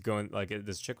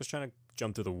 this chick was trying to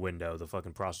jump through the window. The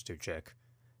fucking prostitute chick.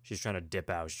 She's trying to dip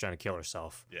out. She's trying to kill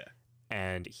herself. Yeah.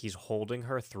 And he's holding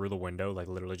her through the window, like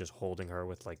literally just holding her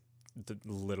with like the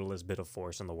littlest bit of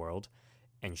force in the world.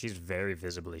 And she's very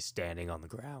visibly standing on the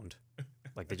ground.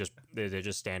 Like they're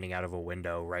just standing out of a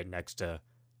window right next to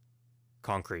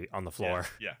concrete on the floor.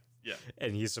 Yeah.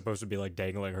 And he's supposed to be like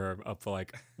dangling her up for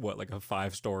like what, like a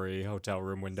 5-story hotel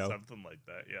room window. Something like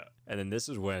that, yeah. And then this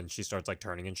is when she starts like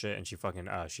turning and shit, and she fucking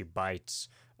she bites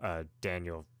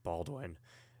Daniel Baldwin.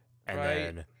 And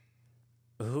then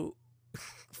who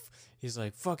he's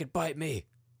like, "Fucking bite me."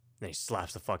 And then he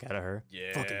slaps the fuck out of her.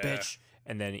 Yeah. Fucking bitch.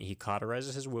 And then he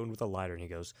cauterizes his wound with a lighter and he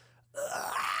goes,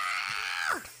 "Ah!"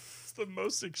 It's the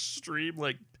most extreme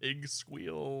like pig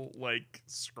squeal like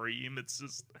scream. It's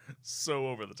just so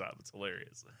over the top. It's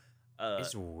hilarious.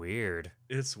 It's weird.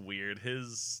 It's weird.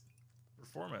 His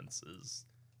performance is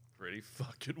pretty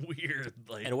fucking weird.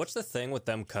 Like, And what's the thing with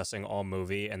them cussing all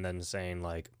movie and then saying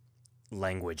like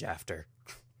language after?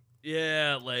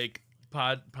 yeah, like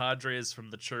Padre is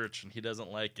from the church and he doesn't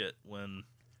like it when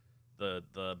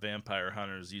the vampire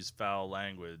hunters use foul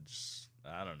language.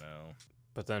 I don't know.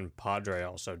 But then Padre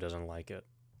also doesn't like it.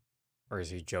 Or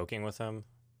is he joking with him?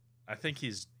 I think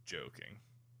he's joking.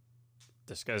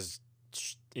 This guy's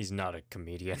he's not a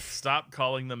comedian. Stop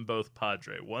calling them both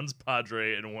Padre. One's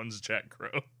Padre and one's Jack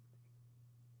Crow.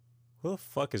 Who the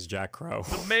fuck is Jack Crow?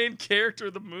 The main character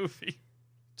of the movie.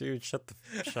 Dude, shut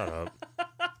up.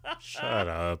 Shut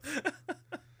up.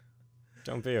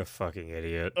 Don't be a fucking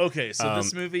idiot. Okay, so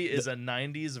this movie is a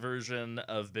 90s version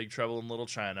of Big Trouble in Little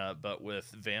China, but with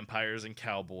vampires and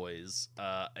cowboys.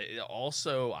 It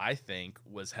also, I think,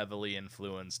 was heavily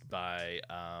influenced by...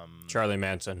 Charlie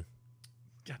Manson.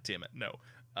 God damn it, no.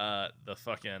 The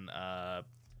fucking...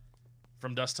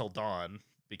 From Dusk Till Dawn,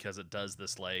 because it does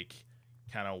this, like,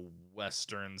 kind of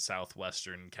western,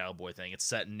 southwestern cowboy thing. It's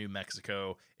set in New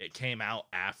Mexico. It came out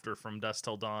after From Dusk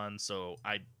Till Dawn, so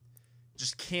I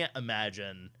just can't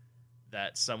imagine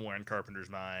that somewhere in Carpenter's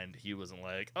mind he wasn't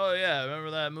like, "Oh yeah,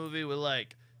 remember that movie with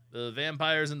like the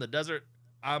vampires in the desert?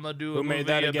 I'm gonna do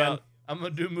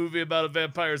a movie about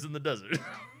vampires in the desert."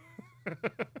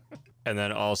 And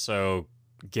then also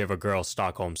give a girl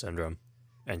Stockholm syndrome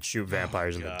and shoot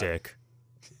vampires in the dick.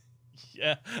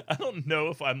 Yeah, I don't know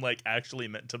if I'm like actually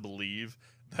meant to believe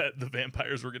that the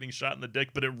vampires were getting shot in the dick,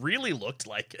 but it really looked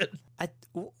like it.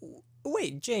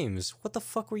 Wait, James, what the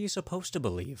fuck were you supposed to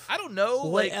believe? I don't know.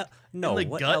 What, like, no, in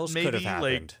the what gut, else could have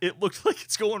happened? Like, it looked like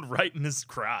it's going right in his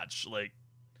crotch. Like,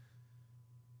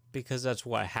 because that's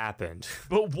what happened.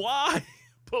 But why?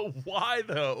 But why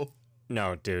though?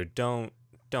 No, dude, don't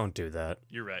do that.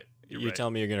 You're right. You tell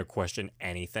me you're gonna question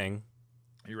anything.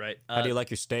 You're right. How do you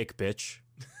like your steak, bitch?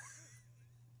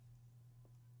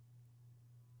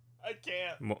 I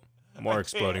can't. More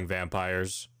exploding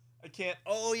vampires. I can't.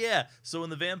 Oh yeah. So when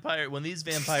these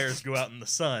vampires go out in the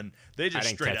sun, they just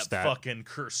straight up fucking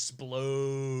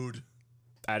explode.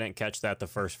 I didn't catch that the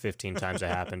first 15 times it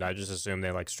happened. I just assumed they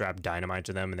like strapped dynamite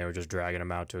to them and they were just dragging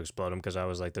them out to explode them, because I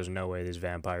was like, there's no way these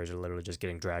vampires are literally just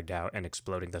getting dragged out and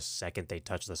exploding the second they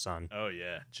touch the sun. Oh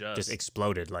yeah, just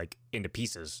exploded like into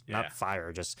pieces. Yeah. Not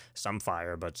fire, just some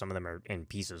fire, but some of them are in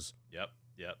pieces. Yep.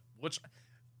 Which,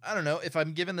 I don't know, if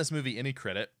I'm giving this movie any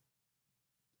credit,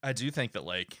 I do think that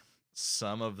like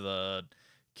some of the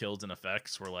kills and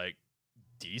effects were like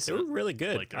They decent. were really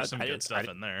good. Like there's some good stuff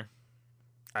in there.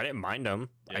 I didn't mind them.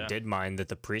 I Yeah. did mind that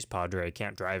the priest padre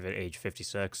can't drive at age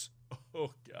 56.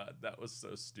 Oh god, that was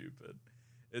so stupid.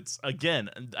 It's again,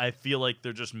 I feel like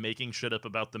they're just making shit up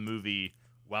about the movie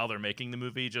while they're making the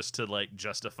movie just to like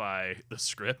justify the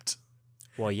script.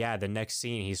 Well, yeah, the next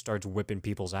scene he starts whipping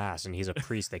people's ass, and he's a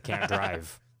priest that can't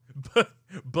drive.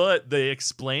 But they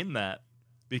explain that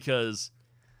because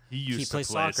he used to plays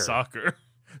play soccer.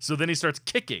 So then he starts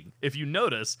kicking. If you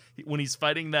notice, when he's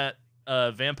fighting that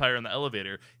vampire in the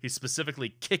elevator, he's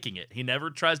specifically kicking it. He never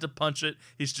tries to punch it.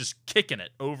 He's just kicking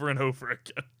it over and over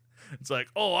again. It's like,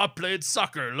 oh, I played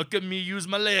soccer. Look at me use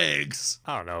my legs.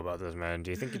 I don't know about this, man.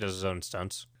 Do you think he does his own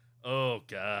stunts? Oh,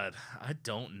 God. I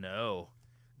don't know.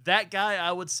 That guy,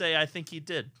 I would say I think he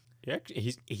did. Yeah,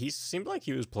 he seemed like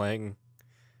he was playing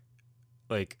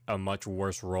like a much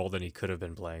worse role than he could have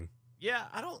been playing. Yeah,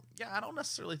 I don't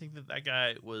necessarily think that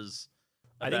guy was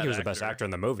I think he was the best actor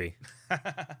in the movie.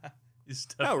 He's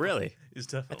Oh, really? He's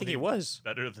definitely I think he was.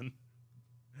 better than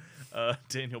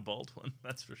Daniel Baldwin.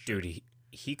 That's for sure. Dude,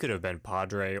 he could have been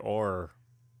Padre or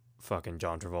fucking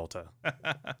John Travolta.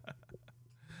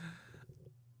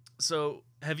 So,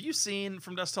 have you seen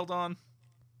From Dusk Till Dawn?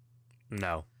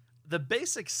 No. The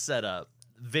basic setup,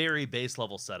 very base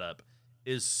level setup,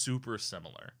 is super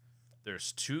similar.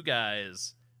 There's two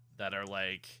guys that are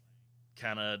like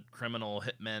kind of criminal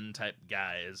hitmen type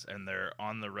guys, and they're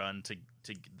on the run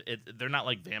they're not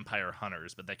like vampire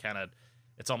hunters, but they kind of,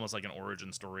 it's almost like an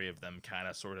origin story of them kind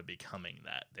of sort of becoming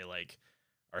that. They like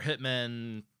are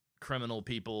hitmen, criminal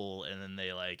people, and then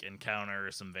they like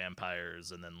encounter some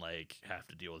vampires and then like have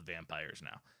to deal with vampires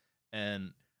now.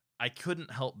 And I couldn't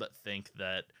help but think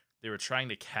that they were trying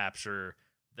to capture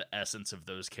the essence of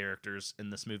those characters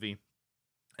in this movie,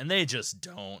 and they just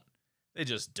don't.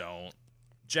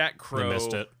 Jack Crow, They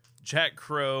missed it. Jack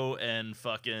Crow and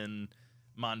fucking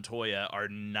Montoya are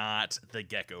not the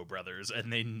Gecko brothers,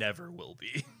 and they never will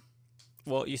be.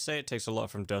 Well, you say it takes a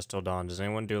lot from Dusk Till Dawn. Does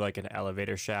anyone do like an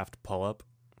elevator shaft pull-up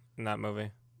in that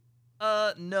movie?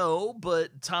 No,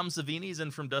 but Tom Savini's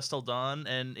in From Dusk Till Dawn,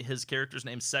 and his character's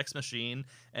named Sex Machine,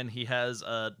 and he has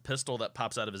a pistol that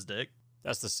pops out of his dick.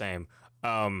 That's the same.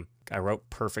 I wrote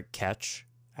perfect catch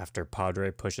after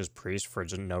Padre pushes Priest for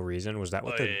just no reason. Was that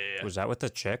with was that with the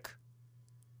chick?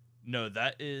 No,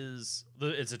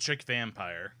 it's a chick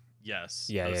vampire. Yes.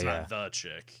 Yeah, but it's yeah, not the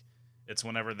chick. It's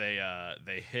whenever they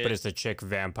hit. But it's the chick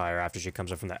vampire after she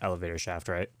comes up from the elevator shaft,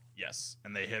 right? Yes,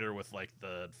 and they hit her with like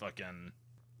the fucking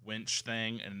winch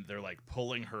thing, and they're like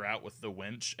pulling her out with the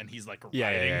winch, and he's like riding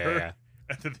her, Yeah.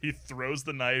 and then he throws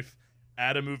the knife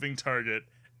at a moving target,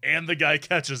 and the guy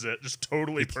catches it, just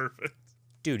totally perfect.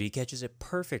 Dude, he catches it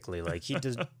perfectly. Like he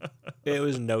does. It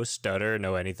was no stutter,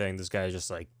 no anything. This guy's just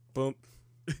like boom.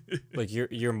 Like you're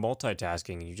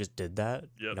multitasking, and you just did that.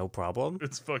 Yep. No problem.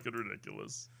 It's fucking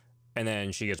ridiculous. And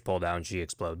then she gets pulled down. She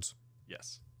explodes.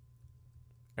 Yes.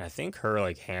 And I think her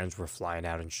like hands were flying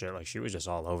out and shit. Like she was just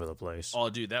all over the place. Oh,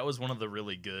 dude, that was one of the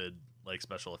really good like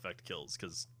special effect kills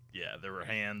because yeah, there were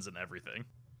hands and everything.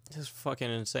 It's fucking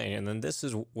insane. And then this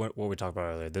is what we talked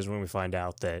about earlier. This is when we find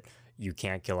out that you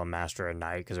can't kill a master at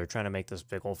night because they're trying to make this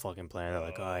big old fucking plan. They're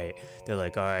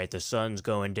like, all right, the sun's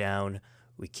going down.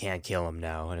 We can't kill him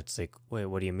now. And it's like, wait,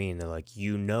 what do you mean? They're like,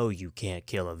 you can't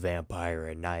kill a vampire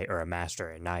at night or a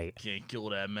master at night. Can't kill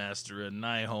that master at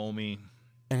night, homie.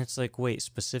 And it's like, wait,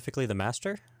 specifically the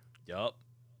master? Yup.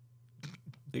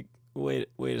 Like,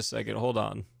 wait a second. Hold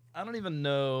on. I don't even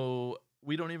know.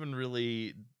 We don't even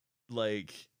really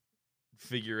like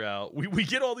figure out. We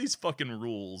get all these fucking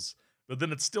rules, but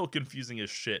then it's still confusing as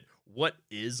shit. What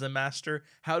is a master?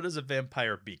 How does a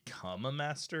vampire become a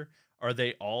master? Are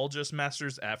they all just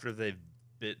masters after they've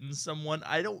bitten someone?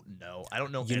 I don't know. I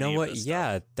don't know. You any know of what? this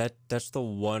Yeah, stuff. that's the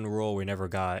one rule we never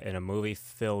got in a movie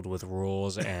filled with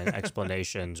rules and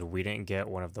explanations. We didn't get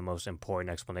one of the most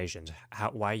important explanations.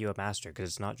 Why are you a master? Because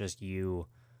it's not just you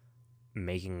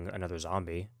making another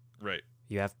zombie. Right.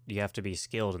 You have to be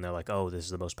skilled, and they're like, oh, this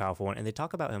is the most powerful one, and they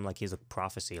talk about him like he's a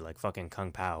prophecy, like fucking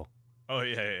Kung Pao. Oh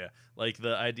yeah. Like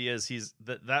the idea is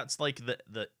that's like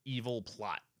the evil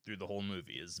plot through the whole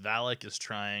movie is Valak is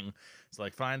trying to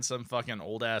like find some fucking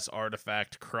old ass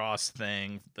artifact cross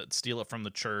thing that steal it from the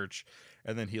church,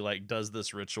 and then he like does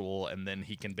this ritual, and then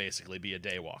he can basically be a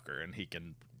daywalker and he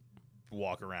can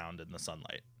walk around in the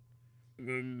sunlight,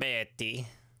 Betty.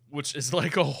 which is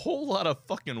like a whole lot of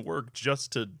fucking work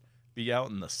just to be out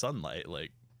in the sunlight.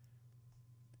 Like,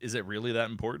 is it really that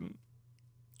important?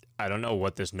 I don't know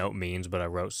what this note means, but I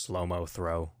wrote slow-mo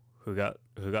throw. Who got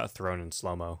thrown in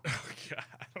slow-mo? Oh god,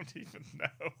 I don't even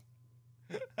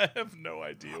know. I have no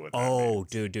idea what that Oh,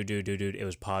 means. dude, it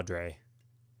was Padre.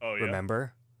 Oh yeah.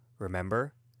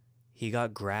 Remember? He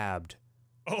got grabbed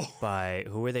Oh, by,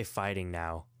 who are they fighting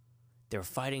now? They were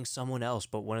fighting someone else,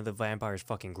 but one of the vampires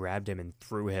fucking grabbed him and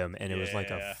threw him, and it was like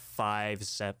Yeah.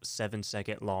 a 7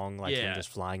 second long, like him Yeah. just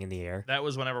flying in the air. that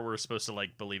was whenever we're supposed to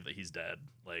like believe that he's dead,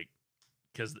 like,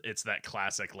 because it's that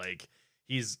classic like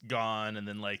he's gone, and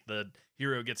then like the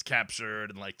hero gets captured,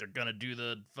 and like they're gonna do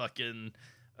the fucking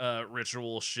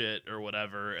ritual shit or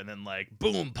whatever, and then like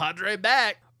boom, Padre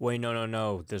back. Wait,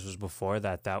 no. This was before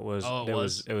that. That was Oh,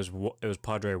 it it was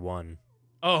Padre 1.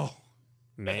 Oh,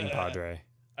 Main Padre.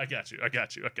 I got you.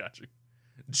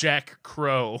 Jack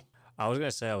Crow. I was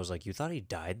gonna say, I was like, you thought he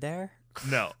died there?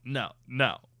 No.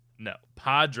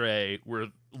 Padre, we're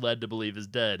led to believe is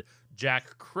dead.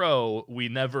 Jack Crow, we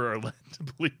never are led to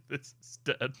believe this is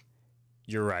dead.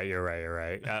 You're right.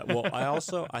 Well, I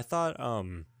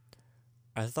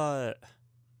thought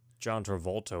John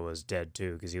Travolta was dead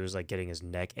too, because he was like getting his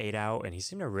neck ate out, and he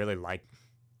seemed to really like.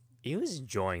 He was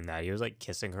enjoying that. He was like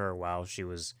kissing her while she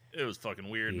was It was fucking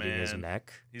weird, eating man. his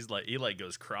neck. He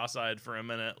goes cross-eyed for a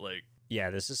minute, like.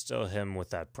 Yeah, this is still him with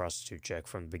that prostitute chick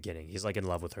from the beginning. He's like in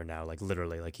love with her now, like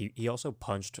literally. Like he also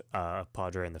punched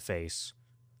Padre in the face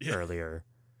Yeah. earlier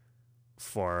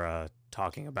for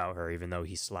talking about her, even though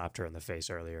he slapped her in the face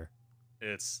earlier.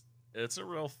 It's a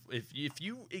real if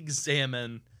you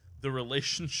examine the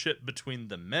relationship between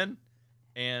the men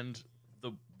and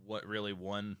the what really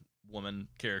one woman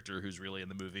character who's really in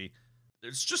the movie,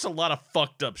 there's just a lot of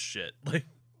fucked up shit. Like,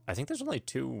 I think there's only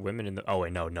 2 women in the. Oh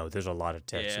wait, no, there's a lot of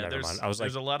tits. yeah, Never mind. I was like,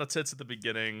 there's a lot of tits at the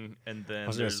beginning, and then I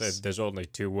was gonna say there's only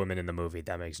 2 women in the movie.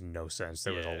 That makes no sense.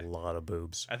 There was Yeah. a lot of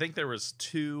boobs. I think there was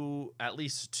at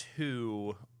least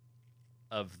two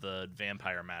of the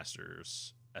vampire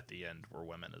masters at the end were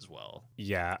women as well.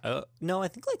 Yeah. No, I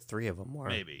think like 3 of them were.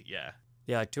 Maybe, yeah.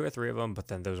 Yeah, like 2 or 3 of them. But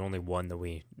then there's only one that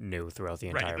we knew throughout the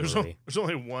entire Right. movie. There's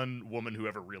only one woman who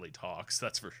ever really talks.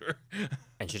 That's for sure.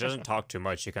 And she doesn't talk too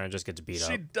much. She kind of just gets beat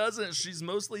She up. doesn't. She's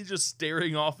mostly just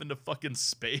staring off into fucking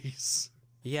space.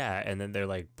 Yeah, and then they're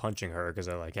like punching her because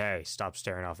they're like, "Hey, stop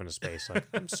staring off into space." Like,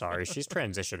 I'm sorry, she's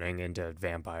transitioning into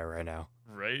vampire right now.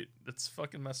 Right? It's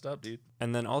fucking messed up, dude.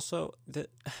 And then also the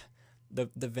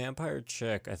vampire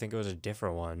chick, I think it was a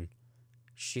different one.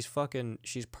 She's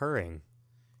purring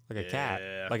like a Yeah.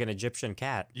 cat, like an Egyptian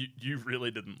cat. You really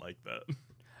didn't like that.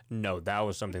 No, that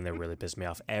was something that really pissed me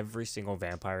off. Every single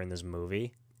vampire in this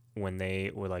movie, when they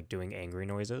were like doing angry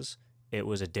noises, it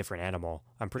was a different animal.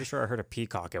 I'm pretty sure I heard a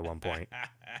peacock at one point.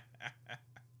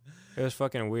 It was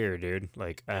fucking weird, dude.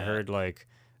 Like I heard like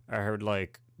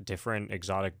different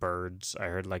exotic birds. I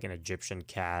heard like an Egyptian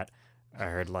cat. I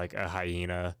heard like a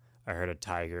hyena. I heard a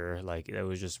tiger. Like it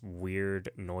was just weird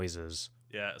noises.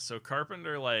 Yeah, so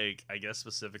Carpenter, like, I guess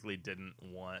specifically didn't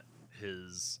want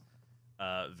his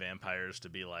vampires to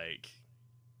be like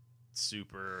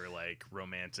super like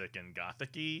romantic and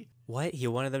gothic-y. What? He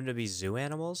wanted them to be zoo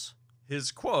animals?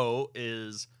 His quote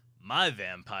is, "My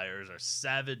vampires are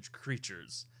savage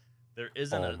creatures. There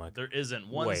isn't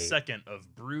 1 Wait. second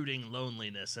of brooding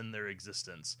loneliness in their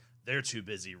existence. They're too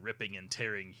busy ripping and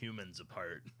tearing humans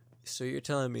apart." So you're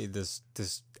telling me this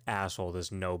asshole,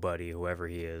 this nobody, whoever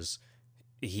he is,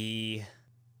 he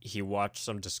watched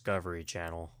some Discovery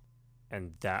Channel,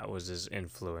 and that was his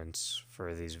influence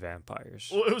for these vampires.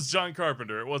 Well, it was John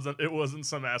Carpenter. It wasn't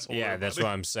some asshole. Yeah, that's what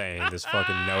I'm saying. This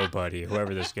fucking nobody,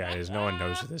 whoever this guy is, no one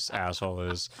knows who this asshole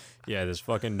is. Yeah, this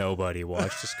fucking nobody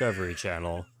watched Discovery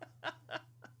Channel,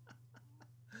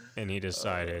 and he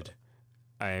decided,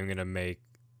 I am gonna make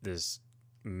this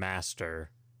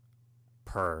master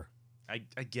purr.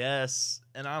 I guess,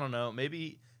 and I don't know,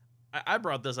 maybe I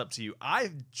brought this up to you. I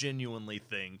genuinely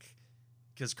think,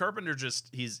 because Carpenter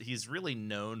he's really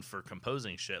known for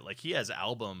composing shit. Like, he has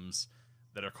albums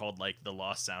that are called like the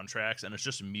Lost Soundtracks, and it's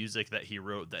just music that he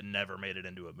wrote that never made it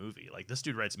into a movie. Like, this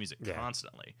dude writes music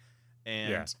constantly,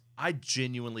 and I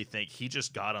genuinely think he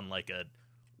just got on like a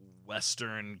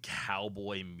Western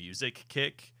cowboy music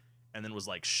kick, and then was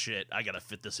like, shit, I gotta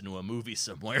fit this into a movie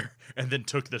somewhere, and then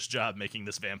took this job making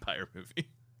this vampire movie.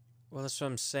 Well, that's what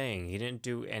I'm saying. He didn't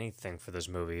do anything for this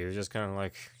movie. He was just kind of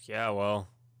like, yeah, well,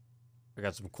 I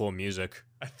got some cool music.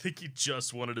 I think he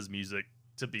just wanted his music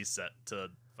to be set to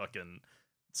fucking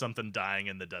something dying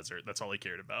in the desert. That's all he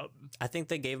cared about. I think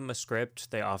they gave him a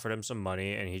script, they offered him some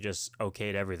money, and he just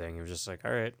okayed everything. He was just like,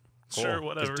 all right, cool. Sure,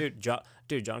 'Cause, whatever.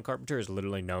 John Carpenter is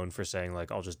literally known for saying,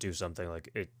 like, I'll just do something. Like,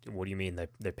 what do you mean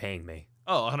they're paying me?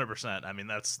 Oh, 100%. I mean,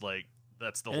 that's the And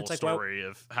whole it's like, story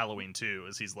of Halloween 2,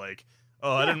 is he's like,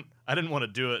 oh, I didn't want to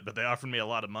do it, but they offered me a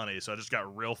lot of money, so I just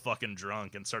got real fucking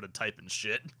drunk and started typing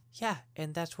shit. Yeah,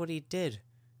 and that's what he did.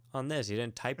 on this. He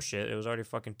didn't type shit. It was already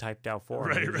fucking typed out for him.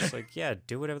 Right, He was just right. like, yeah,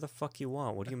 do whatever the fuck you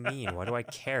want. What do you mean? Why do I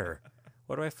care?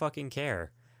 Why do I fucking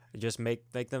care? Just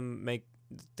make them make.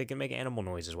 They can make animal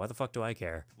noises. Why the fuck do I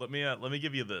care? Let me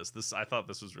give you this. I thought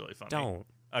this was really funny. Don't.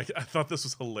 I thought this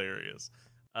was hilarious.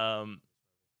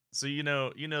 So you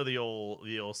know the old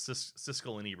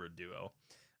Siskel and Ebert duo.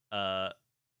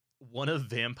 One of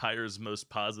Vampire's most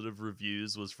positive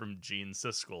reviews was from Gene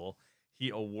Siskel. He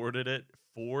awarded it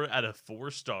 4 out of 4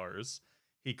 stars.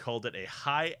 He called it a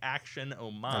high action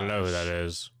homage. I don't know who that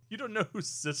is. You don't know who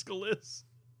Siskel is?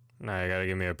 No, you gotta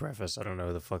give me a preface. I don't know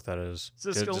who the fuck that is.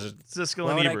 Siskel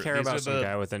Why and would Ebert. I care These about are some the-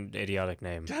 guy with an idiotic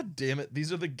name? God damn it!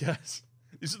 These are the guys.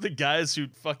 These are the guys who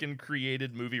fucking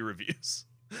created movie reviews.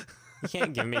 You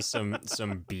can't give me some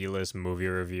B-list movie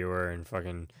reviewer and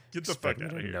fucking Get the expect fuck me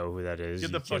out of to here. know who that is. Get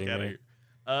You the fuck kidding out of me?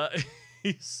 here.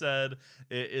 He said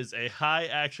it is a high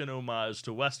action homage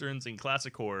to westerns and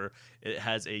classic horror. It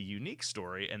has a unique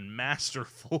story and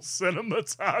masterful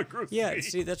cinematography. Yeah,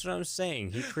 see, that's what I'm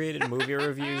saying. He created movie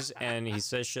reviews and he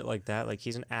says shit like that. Like,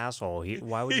 he's an asshole.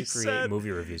 Why would He he create said-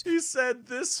 movie reviews? He said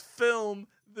this film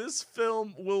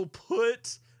will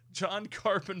put John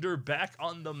Carpenter back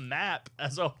on the map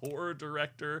as a horror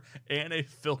director and a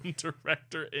film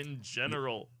director in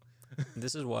general.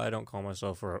 This is why I don't call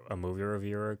myself a movie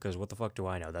reviewer, because what the fuck do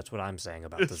I know? That's what I'm saying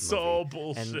about this It's movie. all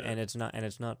bullshit. And it's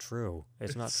not true.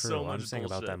 It's not It's true. so I'm much saying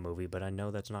about that bullshit. movie, but I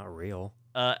know that's not real.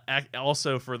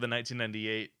 Also for the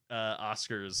 1998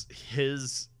 Oscars,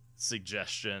 his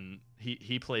suggestion,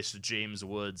 he placed James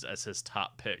Woods as his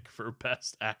top pick for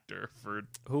best actor for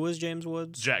Who was James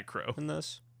Woods Jack Crow. in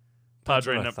this?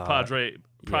 Padre what I thought.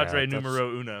 Padre Yeah,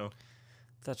 numero uno.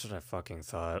 That's what I fucking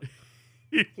thought.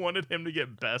 He wanted him to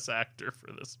get best actor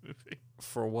for this movie.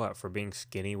 For what? For being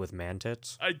skinny with man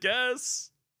tits? I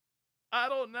guess. I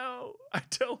don't know. I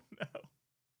don't know.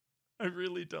 I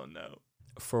really don't know.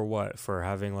 For what? For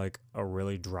having like a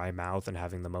really dry mouth and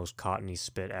having the most cottony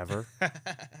spit ever?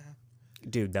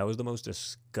 Dude, that was the most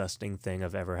disgusting thing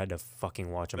I've ever had to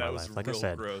fucking watch in That my was life. Like I real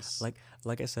said, gross.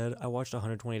 like I said, I watched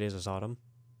 120 Days of Sodom,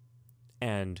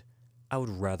 and I would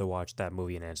rather watch that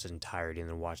movie in its entirety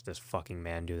than watch this fucking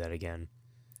man do that again.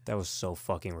 That was so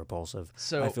fucking repulsive.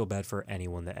 So I feel bad for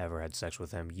anyone that ever had sex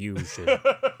with him. You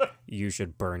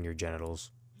should burn your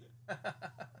genitals.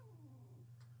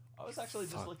 I was actually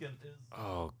just Fuck. looking.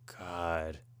 Oh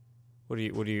God, what do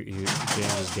you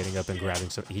James is getting up and grabbing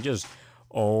some. He just,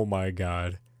 oh my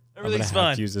God. Everything's I'm gonna have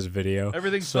fine. to use this video.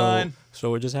 Everything's fine. So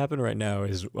what just happened right now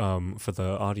is, for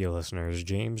the audio listeners,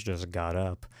 James just got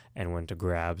up and went to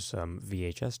grab some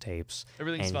VHS tapes,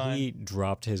 Everything's and fine. he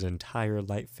dropped his entire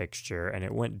light fixture, and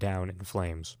it went down in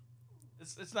flames.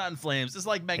 It's not in flames. It's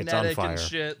like on magnetic fire. and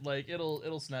shit. Like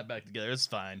it'll snap back together. It's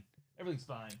fine. Everything's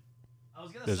fine. I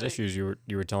was gonna Those say, issues you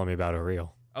were telling me about are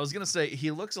real. I was gonna say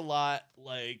he looks a lot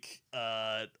like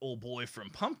old boy from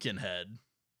Pumpkinhead.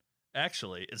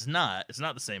 Actually, it's not. It's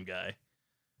not the same guy.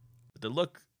 But they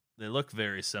look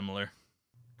very similar.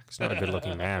 He's not a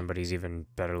good-looking man, but he's even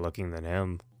better looking than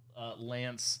him.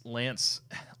 Lance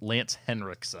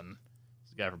Henriksen.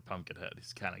 He's the guy from Pumpkinhead.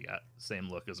 He's kind of got the same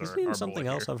look as He's our in boy something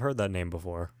else. here. I've heard that name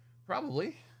before.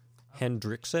 Probably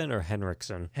Hendrickson or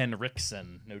Henriksen?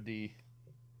 Henriksen. No D.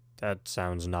 That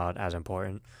sounds not as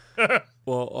important.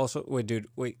 Well, also, wait, dude,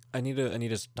 wait. I need to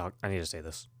say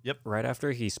this. Yep. Right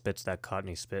after he spits that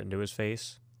cottony spit into his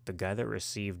face, the guy that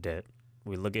received it,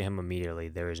 we look at him immediately.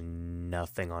 There is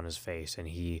nothing on his face, and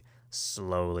he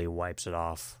slowly wipes it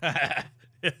off.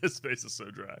 His face is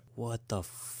so dry. What the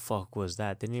fuck was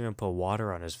that? Didn't even put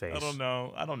water on his face. I don't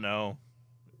know. I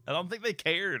don't think they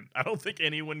cared. I don't think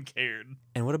anyone cared.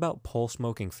 And what about pole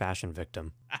smoking fashion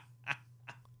victim?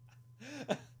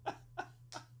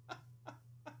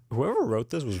 Whoever wrote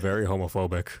this was very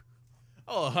homophobic.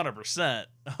 Oh, 100%.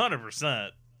 100%.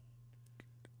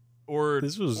 Or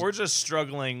This was- or just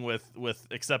struggling with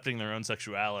accepting their own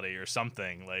sexuality or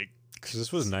something. Like, Because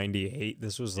this was 98.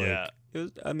 This was like, Yeah. it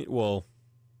was,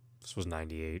 this was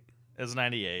 98. it's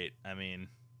 98. I mean,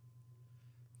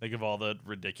 think of all the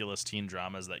ridiculous teen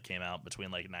dramas that came out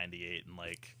between like 98 and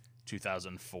like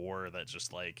 2004 that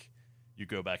just like you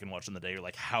go back and watch in the day, you're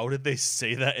like, how did they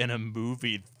say that in a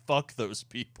movie? Fuck those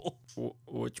people.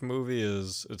 Which movie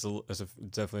is, it's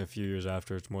definitely a few years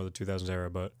after, it's more the 2000s era,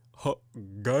 but,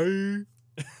 gay?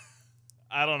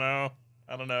 I don't know.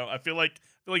 I feel like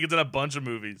it's in a bunch of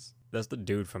movies. That's the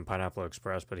dude from Pineapple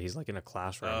Express, but he's like in a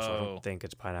classroom, so I Oh. don't think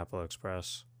it's Pineapple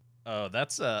Express. Oh,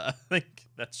 that's I think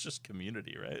that's just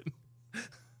Community, right?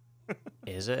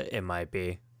 Is it? It might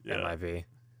be. Yeah. It might be.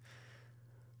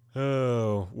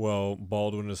 Oh, well,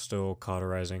 Baldwin is still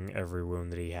cauterizing every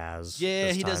wound that he has. Yeah,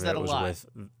 This he does time that it a was lot. With,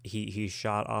 he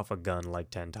shot off a gun like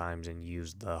 10 times and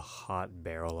used the hot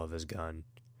barrel of his gun.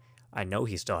 I know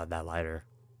he still had that lighter.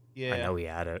 Yeah, I know he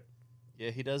had it.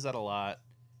 yeah, he does that a lot.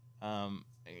 I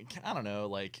don't know.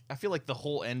 Like, I feel like the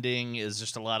whole ending is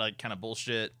just a lot of kind of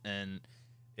bullshit, and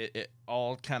it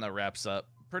all kind of wraps up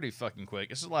pretty fucking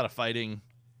quick. It's just a lot of fighting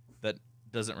that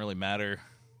doesn't really matter.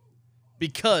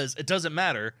 Because it doesn't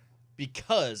matter,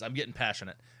 because I'm getting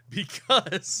passionate.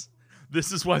 Because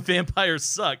this is why vampires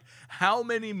suck. How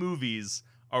many movies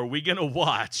are we gonna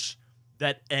watch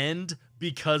that end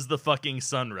because the fucking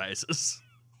sun rises?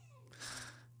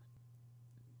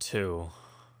 2.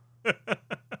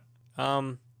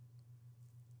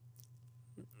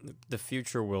 The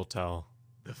future will tell.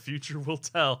 The future will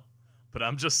tell. But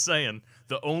I'm just saying,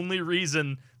 the only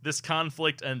reason this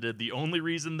conflict ended, the only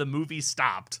reason the movie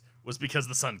stopped, was because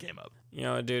the sun came up. You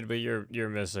know, dude, but you're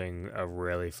missing a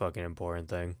really fucking important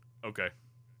thing. Okay,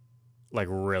 Like,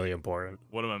 really important.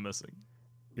 what am I missing?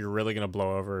 You're really gonna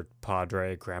blow over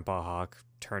Padre, Grandpa Hawk,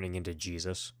 turning into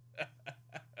Jesus?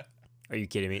 Are you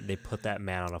kidding me? They put that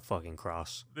man on a fucking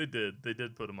cross. They did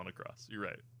put him on a cross. You're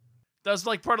right. That's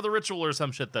like part of the ritual or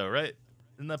some shit, though, right?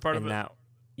 Isn't that part of And it?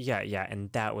 that, yeah,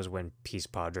 and that was when Peace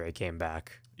Padre came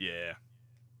back Yeah.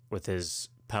 with his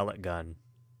pellet gun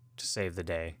to save the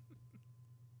day.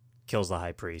 Kills the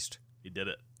high priest. He did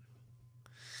it.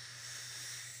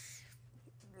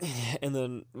 And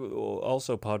then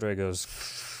also Padre goes,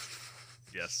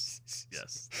 Yes.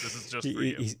 Yes. This is just he, for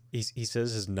you. he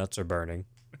says his nuts are burning.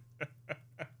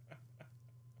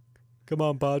 Come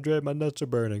on, Padre, my nuts are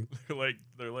burning.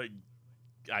 They're like,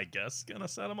 I guess gonna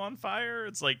set him on fire.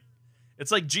 It's like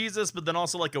Jesus, but then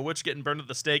also like a witch getting burned at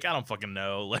the stake. I don't fucking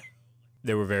know. Like,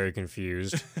 They were very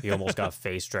confused. He almost got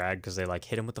face dragged because they like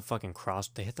hit him with the fucking cross.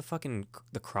 They hit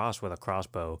the cross with a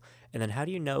crossbow. And then how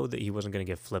do you know that he wasn't going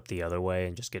to get flipped the other way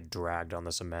and just get dragged on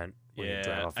the cement? When you drive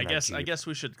yeah. off I in that guess Jeep?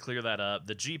 we should clear that up.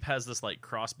 The Jeep has this like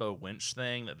crossbow winch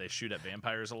thing that they shoot at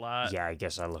vampires a lot. Yeah, I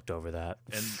guess I looked over that.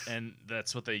 And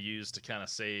that's what they use to kind of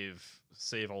save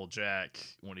old Jack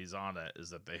when he's on it,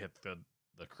 is that they hit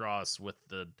the cross with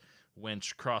the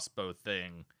winch crossbow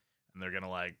thing, and they're gonna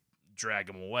like drag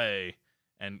him away.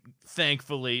 And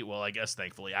thankfully,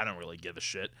 I don't really give a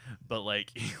shit, but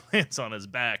like he lands on his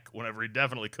back whenever he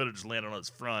definitely could have just landed on his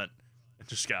front and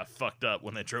just got fucked up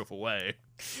when they drove away.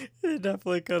 He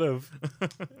definitely could have.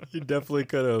 He definitely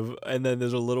could have. And then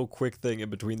there's a little quick thing in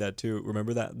between that too.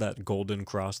 Remember that golden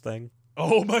cross thing?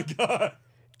 Oh my god.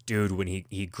 Dude, when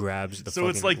he grabs the So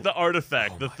it's fucking- like the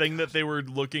artifact, Oh the my thing that they were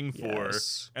looking for.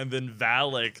 Yes. And then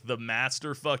Valak, the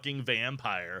master fucking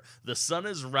vampire. The sun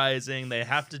is rising. They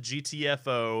have to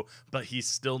GTFO, but he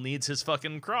still needs his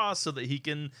fucking cross so that he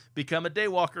can become a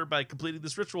daywalker by completing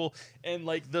this ritual. And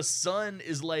like the sun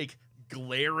is like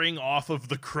glaring off of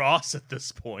the cross at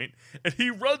this point, and he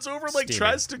runs over, like Steaming.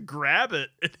 tries to grab it,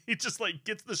 and he just like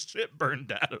gets the shit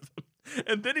burned out of him.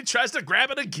 And then he tries to grab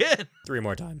it again. 3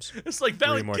 more times. It's like, 3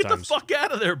 Valley, more get times. the fuck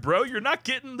out of there, bro. You're not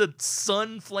getting the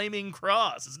sun flaming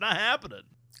cross. It's not happening.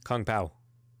 Kung Pao.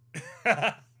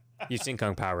 You've seen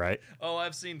Kung Pao, right? Oh,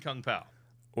 I've seen Kung Pao.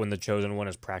 When the chosen one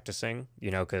is practicing,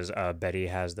 because Betty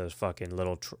has those fucking the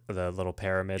little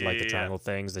pyramid, like the Yeah. triangle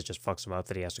things that just fucks him up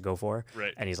that he has to go for.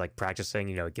 Right. And he's like practicing,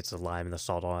 he gets the lime and the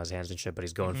salt on his hands and shit, but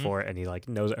he's going Mhm. for it and he like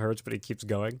knows it hurts, but he keeps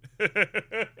going.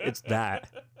 It's that.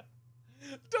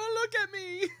 Don't look at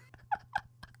me.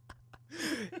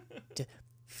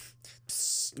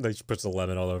 Like she puts the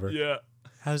lemon all over. Yeah.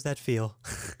 How's that feel?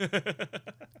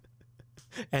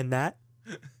 And that?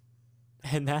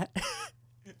 And that?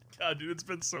 God, dude, it's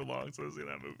been so long since I've seen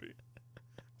that movie.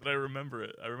 But I remember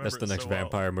it. That's the it next so well.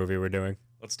 vampire movie we're doing.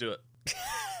 Let's do it.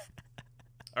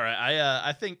 All right,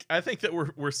 I think that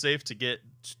we're safe to get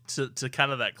to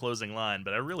kind of that closing line,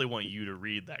 but I really want you to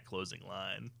read that closing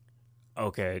line.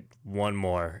 Okay, one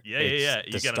more. Yeah. It's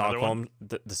You the got another one?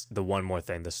 Stockholm, the one more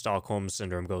thing. The Stockholm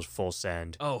syndrome goes full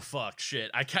send. Oh fuck,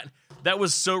 shit! I can't. That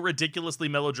was so ridiculously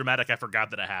melodramatic. I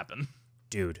forgot that it happened.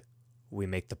 Dude, we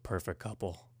make the perfect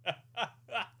couple.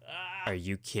 Are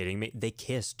you kidding me? They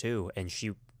kissed too, and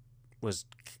she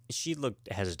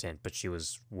looked hesitant, but she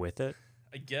was with it.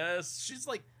 I guess she's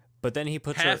like But then he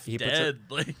puts half her. He dead.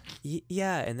 Like,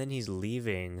 yeah, and then he's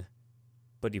leaving,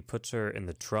 but he puts her in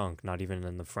the trunk, not even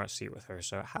in the front seat with her.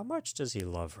 So how much does he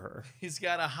love her? he's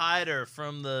got to hide her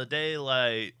from the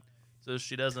daylight so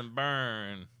she doesn't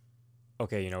burn.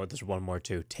 Okay, you know what? There's one more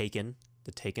too. Taken,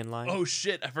 the Taken line. Oh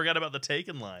shit! I forgot about the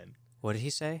Taken line. What did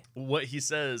he say? What he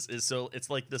says is, so it's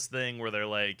like this thing where they're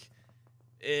like,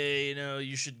 hey,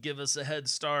 you should give us a head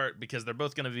start because they're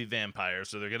both going to be vampires,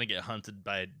 so they're going to get hunted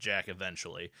by Jack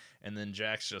eventually. And then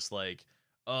Jack's just like,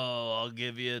 oh, I'll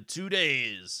give you 2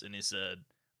 days. And he said,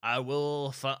 I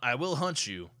will hunt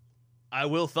you. I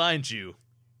will find you.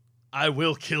 I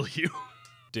will kill you.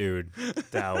 Dude,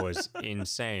 that was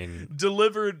insane.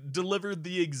 Delivered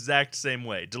the exact same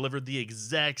way. Delivered the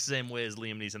exact same way as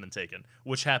Liam Neeson and Taken,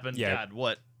 which happened, God,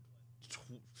 what,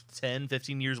 10,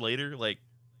 15 years later? Like,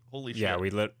 holy shit. Yeah, we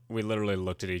literally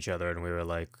looked at each other and we were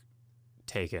like,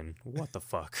 Taken, what the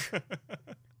fuck?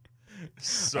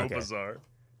 So bizarre.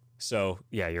 So,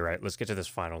 yeah, you're right. Let's get to this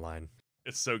final line.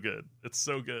 It's so good. It's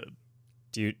so good.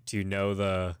 Do you know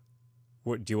do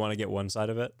you want to get one side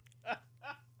of it?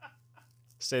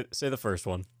 Say the first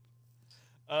one.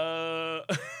 It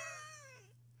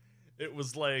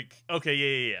was like, okay,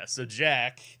 yeah. So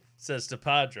Jack says to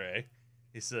Padre,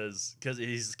 he says, because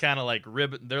he's kind of like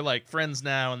they're like friends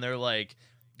now, and they're like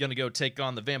gonna go take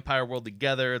on the vampire world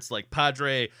together. It's like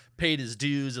Padre paid his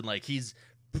dues, and like he's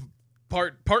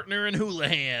partner in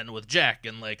Houlihan with Jack,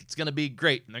 and like it's gonna be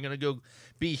great, and they're gonna go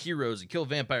be heroes and kill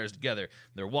vampires together.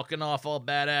 They're walking off all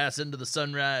badass into the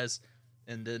sunrise.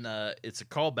 And then it's a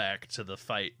callback to the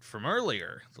fight from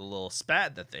earlier, the little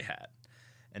spat that they had.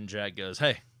 And Jack goes,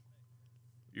 hey,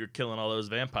 you're killing all those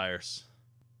vampires.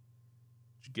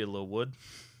 Did you get a little wood?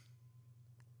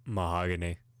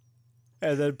 Mahogany.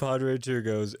 And then Padre 2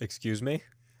 goes, excuse me?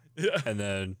 Yeah. And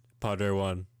then Padre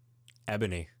 1,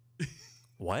 ebony.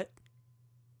 What?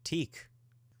 Teak.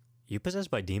 You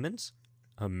possessed by demons?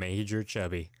 A major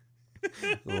chubby.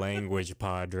 Language,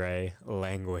 Padre.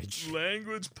 Language.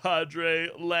 Language, Padre.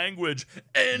 Language.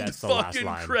 End That's the last fucking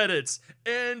line. credits.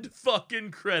 End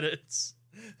fucking credits.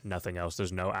 Nothing else.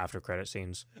 There's no after credit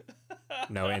scenes.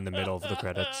 No in the middle of the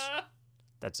credits.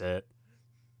 That's it.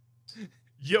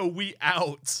 Yo, we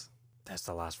out. That's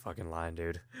the last fucking line,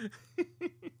 dude.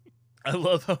 I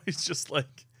love how he's just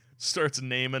like starts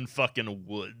naming fucking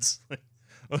woods. Like,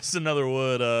 what's another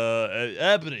wood?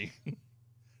 Ebony.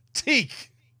 Teak.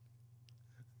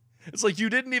 It's like you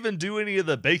didn't even do any of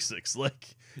the basics.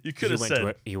 Like you could have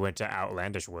said he went to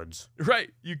outlandish woods.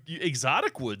 Right. You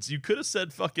exotic woods. You could have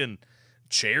said fucking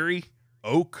cherry,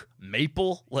 oak,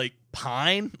 maple, like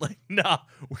pine. Like, nah,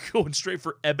 we're going straight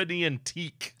for ebony and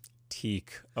teak.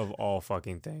 Teak of all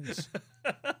fucking things.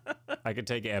 I could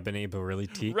take ebony, but really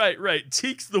teak. Right.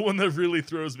 Teak's the one that really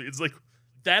throws me. It's like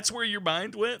that's where your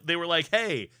mind went. They were like,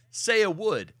 hey, say a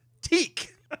wood.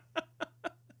 Teak.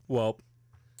 Well,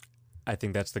 I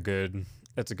think that's a good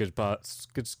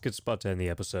spot to end the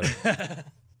episode.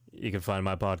 You can find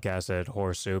my podcast at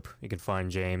Horse Soup. You can find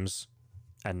James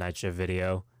at Night Shift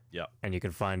Video. Yeah. And you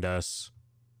can find us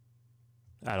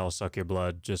at I'll Suck Your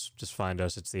Blood. Just find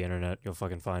us. It's the internet. You'll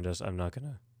fucking find us. I'm not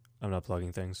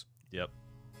plugging things. Yep.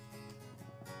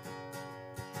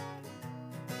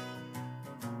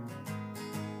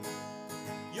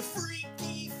 You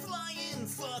freaky flying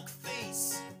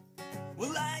fuckface.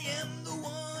 Well, I am the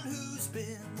one who's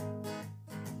been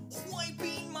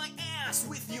wiping my ass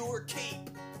with your cape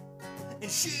and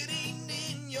shitting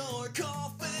in your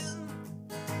coffin.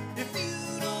 If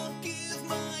you don't give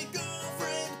my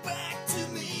girlfriend back to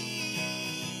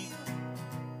me,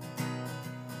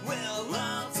 well,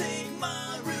 I'll take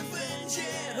my revenge,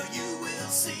 yeah, you will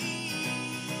see.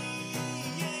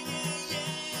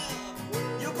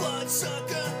 Yeah. You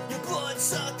bloodsucker,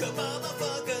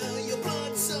 motherfucker, you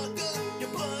bloodsucker,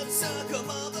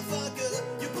 motherfucker,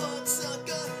 you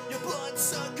bloodsucker,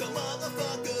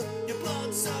 motherfucker, you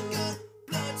bloodsucker.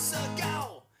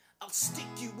 I'll stick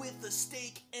you with a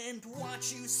stake and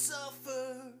watch you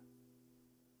suffer.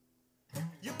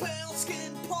 Your pale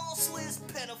skin, pulseless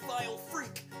pedophile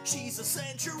freak. She's a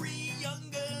century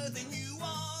younger than you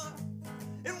are.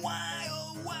 And why,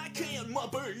 oh, why can't my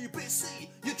baby see?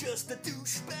 You're just a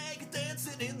douchebag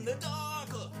dancing in the dark.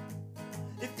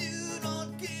 If you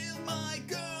don't give my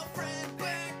girlfriend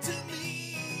back to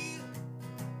me,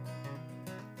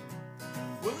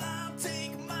 well, I'll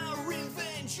take my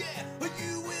revenge, yeah, but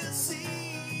you will see.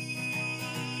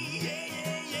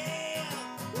 Yeah.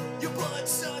 You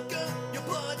bloodsucker,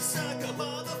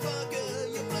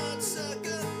 motherfucker, you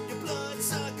bloodsucker, motherfucker, you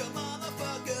bloodsucker,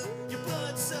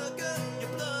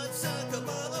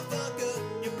 motherfucker,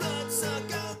 you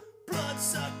bloodsucker.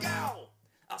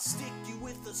 I'll stick you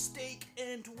with a stake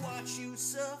and watch you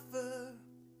suffer.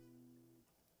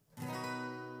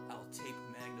 I'll tape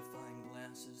magnifying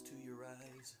glasses to your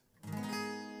eyes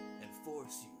and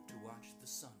force you to watch the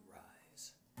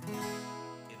sunrise.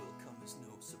 It'll come as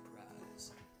no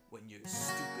surprise when your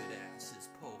stupid ass is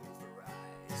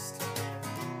pulverized.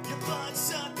 You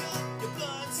bloodsucker,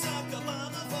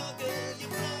 motherfucker, you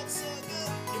bloodsucker,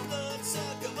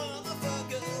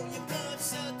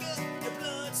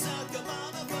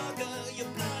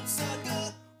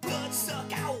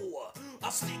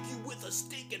 I'll stick you with a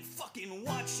stick and fucking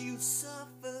watch you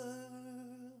suffer.